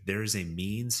Constitution. There is a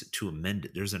means to amend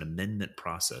it. There's an amendment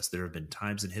process. There have been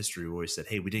times in history where we said,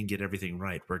 hey, we didn't get everything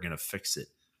right. We're going to fix it.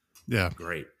 Yeah.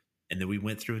 Great. And then we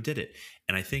went through and did it.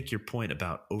 And I think your point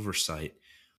about oversight,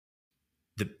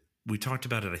 we talked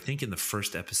about it, I think, in the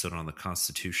first episode on the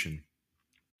Constitution,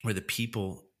 where the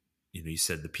people, you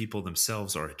said the people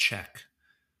themselves are a check.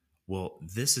 Well,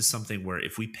 this is something where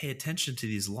if we pay attention to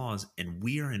these laws and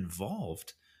we are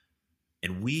involved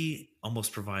and we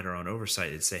almost provide our own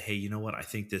oversight and say, hey, you know what? I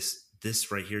think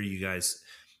this right here, you guys,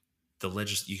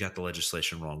 you got the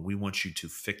legislation wrong. We want you to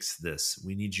fix this.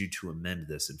 We need you to amend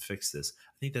this and fix this.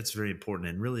 I think that's very important.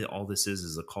 And really all this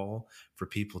is a call for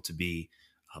people to be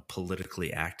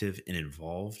politically active and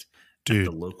involved at the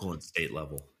local and state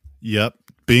level. Yep.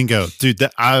 Bingo. Dude,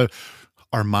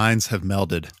 our minds have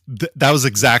melded. That was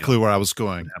exactly where I was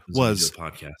going. Was a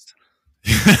podcast.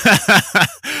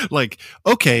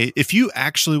 Okay, if you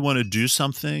actually want to do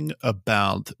something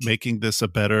about making this a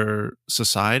better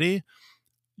society,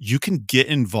 you can get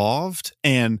involved.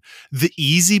 And the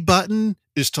easy button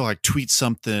is to tweet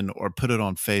something or put it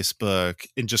on Facebook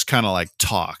and just kind of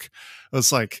talk.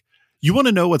 It's you want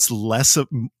to know what's less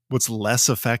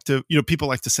effective. People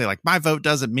like to say my vote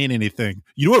doesn't mean anything.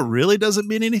 You know what really doesn't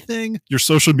mean anything? Your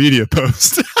social media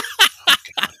post.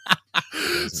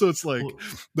 So it's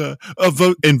a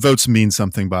vote, and votes mean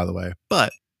something, by the way.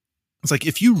 But it's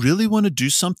if you really want to do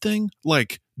something,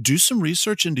 do some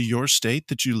research into your state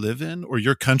that you live in, or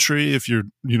your country if you're,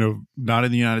 not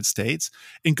in the United States,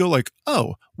 and go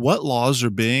oh, what laws are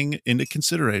being into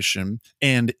consideration?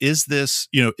 And is this,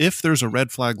 if there's a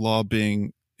red flag law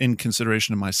being in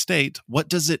consideration in my state, what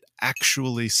does it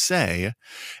actually say?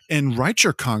 And write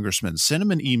your congressman, send him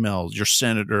an email, your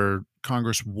senator,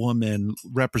 congresswoman,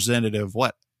 representative,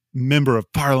 what member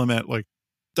of parliament,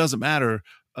 doesn't matter.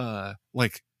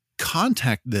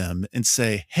 Contact them and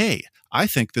say, hey, I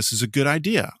think this is a good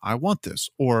idea. I want this.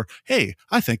 Or, hey,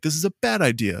 I think this is a bad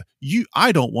idea.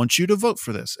 I don't want you to vote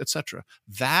for this, etc.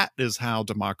 That is how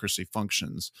democracy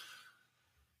functions.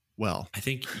 Well, I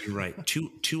think you're right.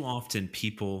 Too often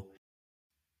people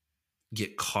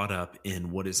get caught up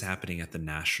in what is happening at the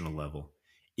national level.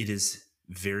 It is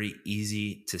very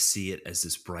easy to see it as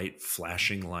this bright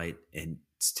flashing light and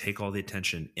take all the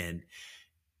attention, and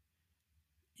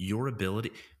your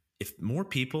ability, if more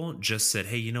people just said,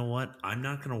 hey, you know what, I'm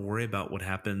not going to worry about what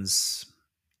happens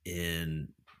in,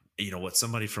 what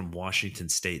somebody from Washington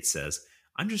State says.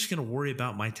 I'm just going to worry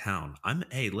about my town.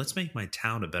 Hey, let's make my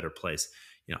town a better place.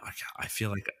 I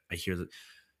feel like I hear that,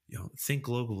 think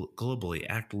globally,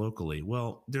 act locally.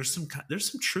 Well, there's some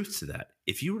truth to that.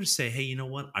 If you were to say, hey, you know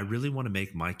what, I really want to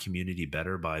make my community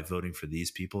better by voting for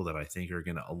these people that I think are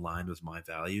going to align with my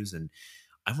values, and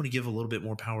I want to give a little bit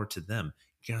more power to them.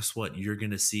 Guess what? You're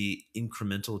going to see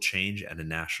incremental change at a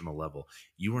national level.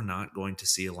 You are not going to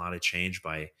see a lot of change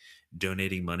by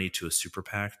donating money to a super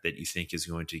PAC that you think is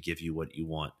going to give you what you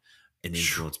want and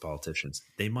influence politicians.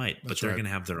 They might, but they're going to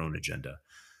have their own agenda.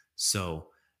 So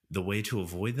the way to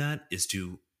avoid that is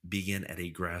to begin at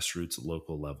a grassroots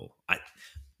local level.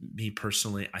 Me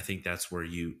personally, I think that's where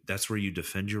you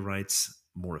defend your rights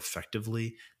more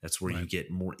effectively. That's where you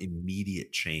get more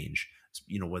immediate change.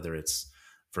 Whether it's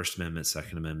First Amendment,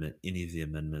 Second Amendment, any of the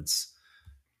amendments,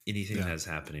 anything that's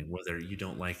happening, whether you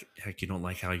don't like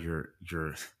how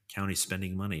your county's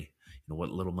spending money, what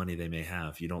little money they may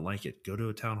have, you don't like it, go to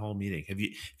a town hall meeting. Have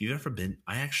you ever been?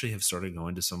 I actually have started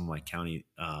going to some like county,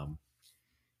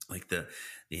 like the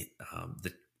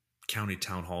county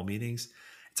town hall meetings.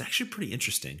 It's actually pretty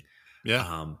interesting.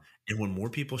 Yeah. And when more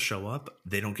people show up,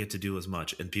 they don't get to do as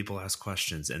much, and people ask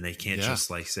questions, and they can't just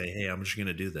like say, hey, I'm just going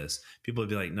to do this. People would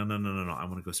be like, no, I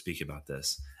want to go speak about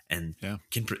this. And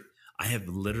I have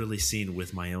literally seen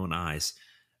with my own eyes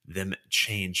them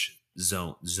change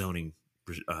zoning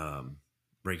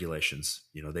regulations.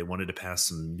 They wanted to pass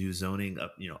some new zoning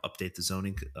update the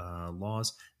zoning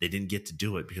laws. They didn't get to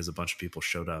do it because a bunch of people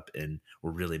showed up and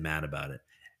were really mad about it.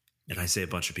 And I say a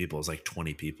bunch of people, it's like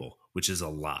 20 people, which is a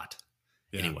lot.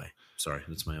 Yeah. Anyway, sorry,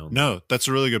 that's my own. No, that's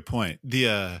a really good point.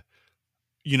 The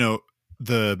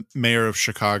mayor of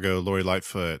Chicago, Lori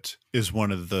Lightfoot, is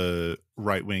one of the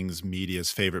right wing's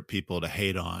media's favorite people to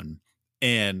hate on.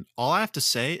 And all I have to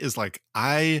say is, like,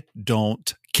 I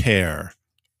don't care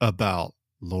about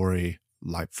Lori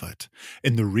Lightfoot.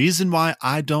 And the reason why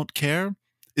I don't care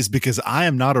is because I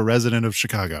am not a resident of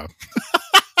Chicago.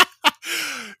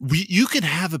 You can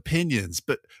have opinions,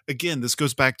 but again, this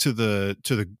goes back to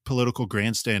the political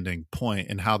grandstanding point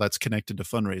and how that's connected to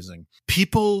fundraising.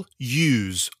 People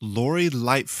use Lori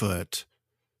Lightfoot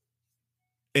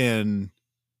and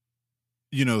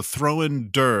throwing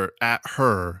dirt at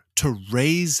her to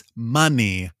raise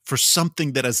money for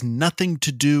something that has nothing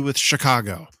to do with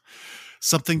Chicago.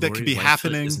 Something that could be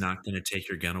happening. Is not going to take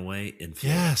your gun away in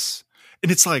Florida. Yes,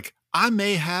 and it's like, I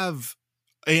may have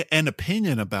an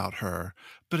opinion about her,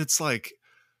 but it's like,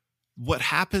 what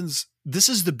happens, this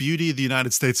is the beauty of the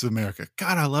United States of America.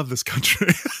 God, I love this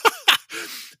country.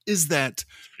 Is that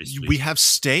we have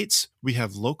states, we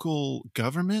have local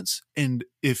governments, and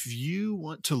if you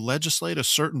want to legislate a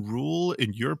certain rule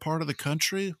in your part of the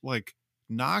country, like,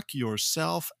 knock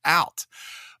yourself out.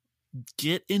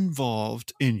 Get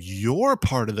involved in your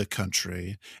part of the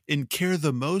country and care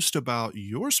the most about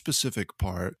your specific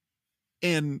part.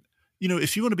 And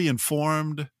if you want to be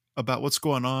informed about what's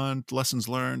going on, lessons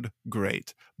learned,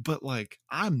 great. But like,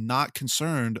 I'm not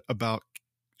concerned about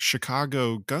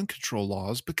Chicago gun control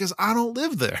laws because I don't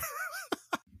live there.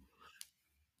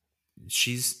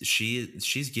 She's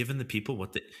given the people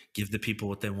what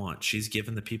they want. She's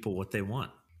given the people what they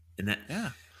want. And that,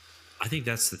 I think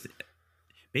that's the thing.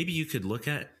 Maybe you could look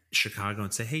at Chicago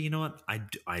and say, hey, you know what?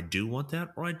 I do want that,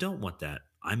 or I don't want that.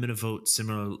 I'm going to vote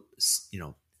similar,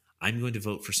 I'm going to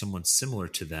vote for someone similar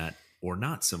to that or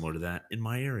not similar to that in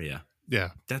my area.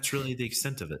 Yeah. That's really the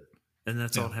extent of it. And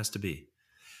that's all it has to be.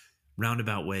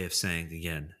 Roundabout way of saying,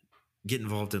 again, get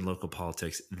involved in local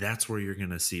politics. That's where you're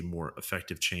going to see more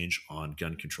effective change on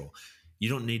gun control. You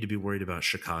don't need to be worried about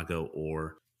Chicago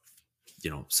or,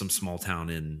 some small town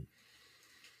in,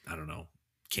 I don't know,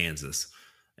 Kansas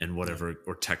and whatever,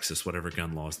 or Texas, whatever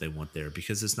gun laws they want there,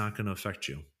 because it's not going to affect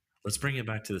you. Let's bring it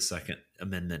back to the Second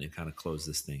Amendment and kind of close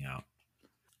this thing out.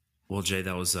 Well, Jay,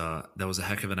 that was a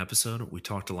heck of an episode. We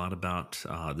talked a lot about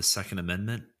the Second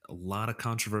Amendment, a lot of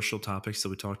controversial topics that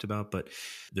we talked about, but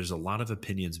there's a lot of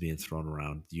opinions being thrown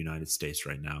around the United States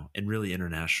right now, and really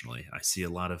internationally. I see a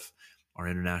lot of our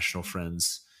international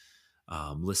friends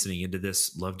listening into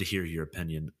this. Love to hear your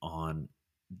opinion on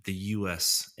the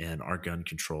U.S. and our gun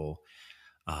control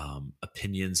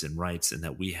opinions and rights, and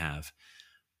that we have.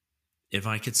 If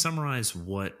I could summarize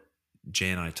what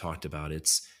Jay and I talked about,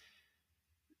 it's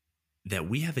that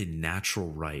we have a natural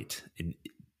right, and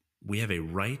we have a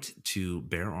right to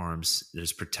bear arms that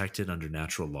is protected under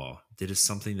natural law. That is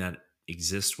something that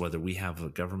exists whether we have a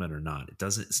government or not.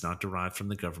 It's not derived from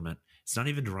the government. It's not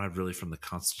even derived really from the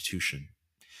Constitution.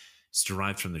 It's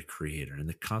derived from the Creator. And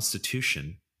the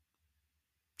Constitution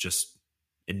just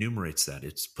enumerates that.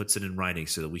 It puts it in writing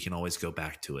so that we can always go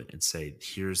back to it and say,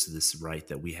 here's this right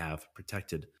that we have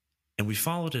protected. And we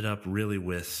followed it up really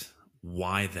with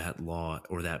why that law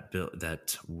or that bill,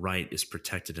 that right is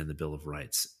protected in the Bill of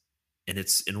Rights. And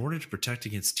it's in order to protect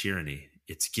against tyranny.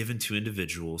 It's given to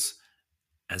individuals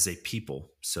as a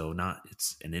people. So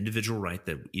it's an individual right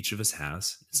that each of us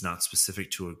has. It's not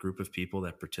specific to a group of people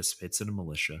that participates in a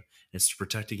militia. It's to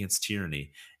protect against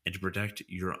tyranny and to protect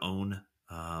your own,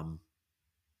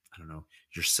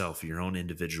 yourself, your own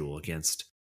individual against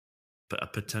a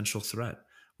potential threat.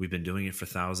 We've been doing it for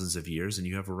thousands of years, and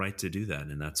you have a right to do that.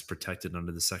 And that's protected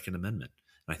under the Second Amendment.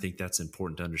 And I think that's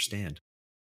important to understand.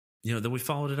 Then we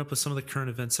followed it up with some of the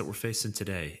current events that we're facing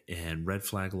today, and red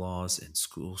flag laws and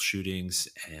school shootings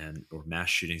or mass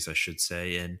shootings, I should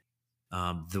say, and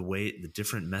the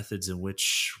different methods in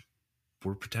which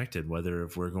we're protected, whether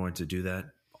if we're going to do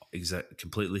that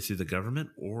completely through the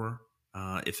government or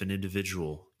if an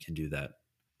individual can do that.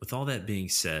 With all that being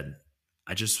said,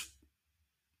 I just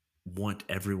want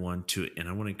everyone to, and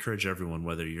I want to encourage everyone,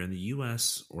 whether you're in the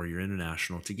U.S. or you're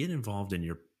international, to get involved in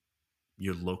your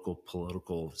local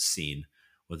political scene,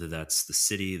 whether that's the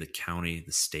city, the county,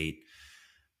 the state,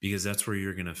 because that's where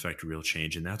you're going to affect real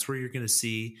change. And that's where you're going to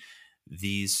see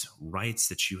these rights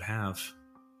that you have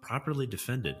properly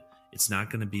defended. It's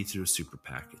not going to be through a super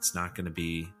PAC. It's not going to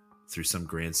be through some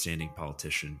grandstanding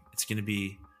politician. It's going to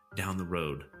be down the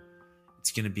road.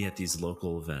 It's going to be at these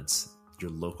local events, your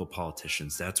local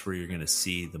politicians. That's where you're going to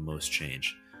see the most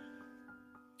change.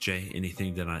 Jay,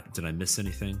 anything? Did I miss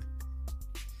anything?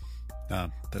 No,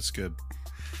 that's good.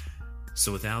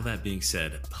 So with all that being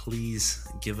said, please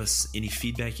give us any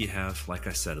feedback you have. Like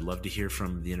I said, I'd love to hear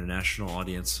from the international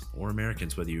audience or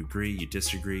Americans, whether you agree, you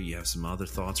disagree, you have some other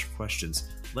thoughts or questions.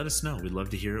 Let us know. We'd love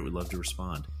to hear it. We'd love to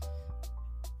respond.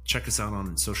 Check us out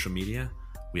on social media.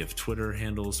 We have Twitter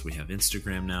handles. We have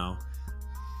Instagram now.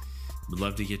 We'd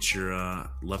love to get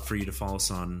love for you to follow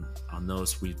us on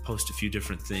those. We post a few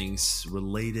different things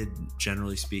related,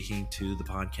 generally speaking, to the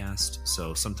podcast.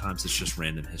 So sometimes it's just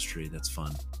random history. That's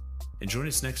fun. And join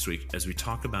us next week as we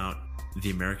talk about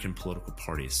the American political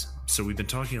parties. So we've been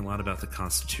talking a lot about the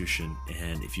Constitution.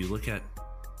 And if you look at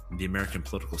the American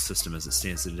political system as it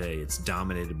stands today, it's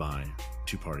dominated by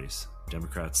two parties,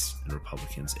 Democrats and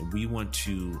Republicans. And we want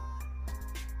to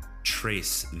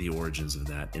trace the origins of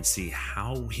that and see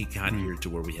how we got here to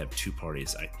where we have two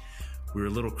parties. We were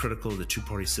a little critical of the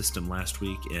two-party system last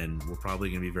week, and we're probably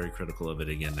going to be very critical of it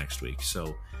again next week.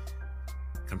 So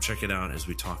come check it out as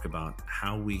we talk about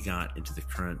how we got into the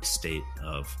current state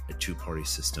of a two-party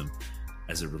system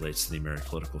as it relates to the American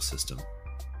political system.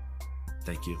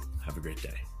 Thank you. Have a great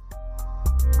day.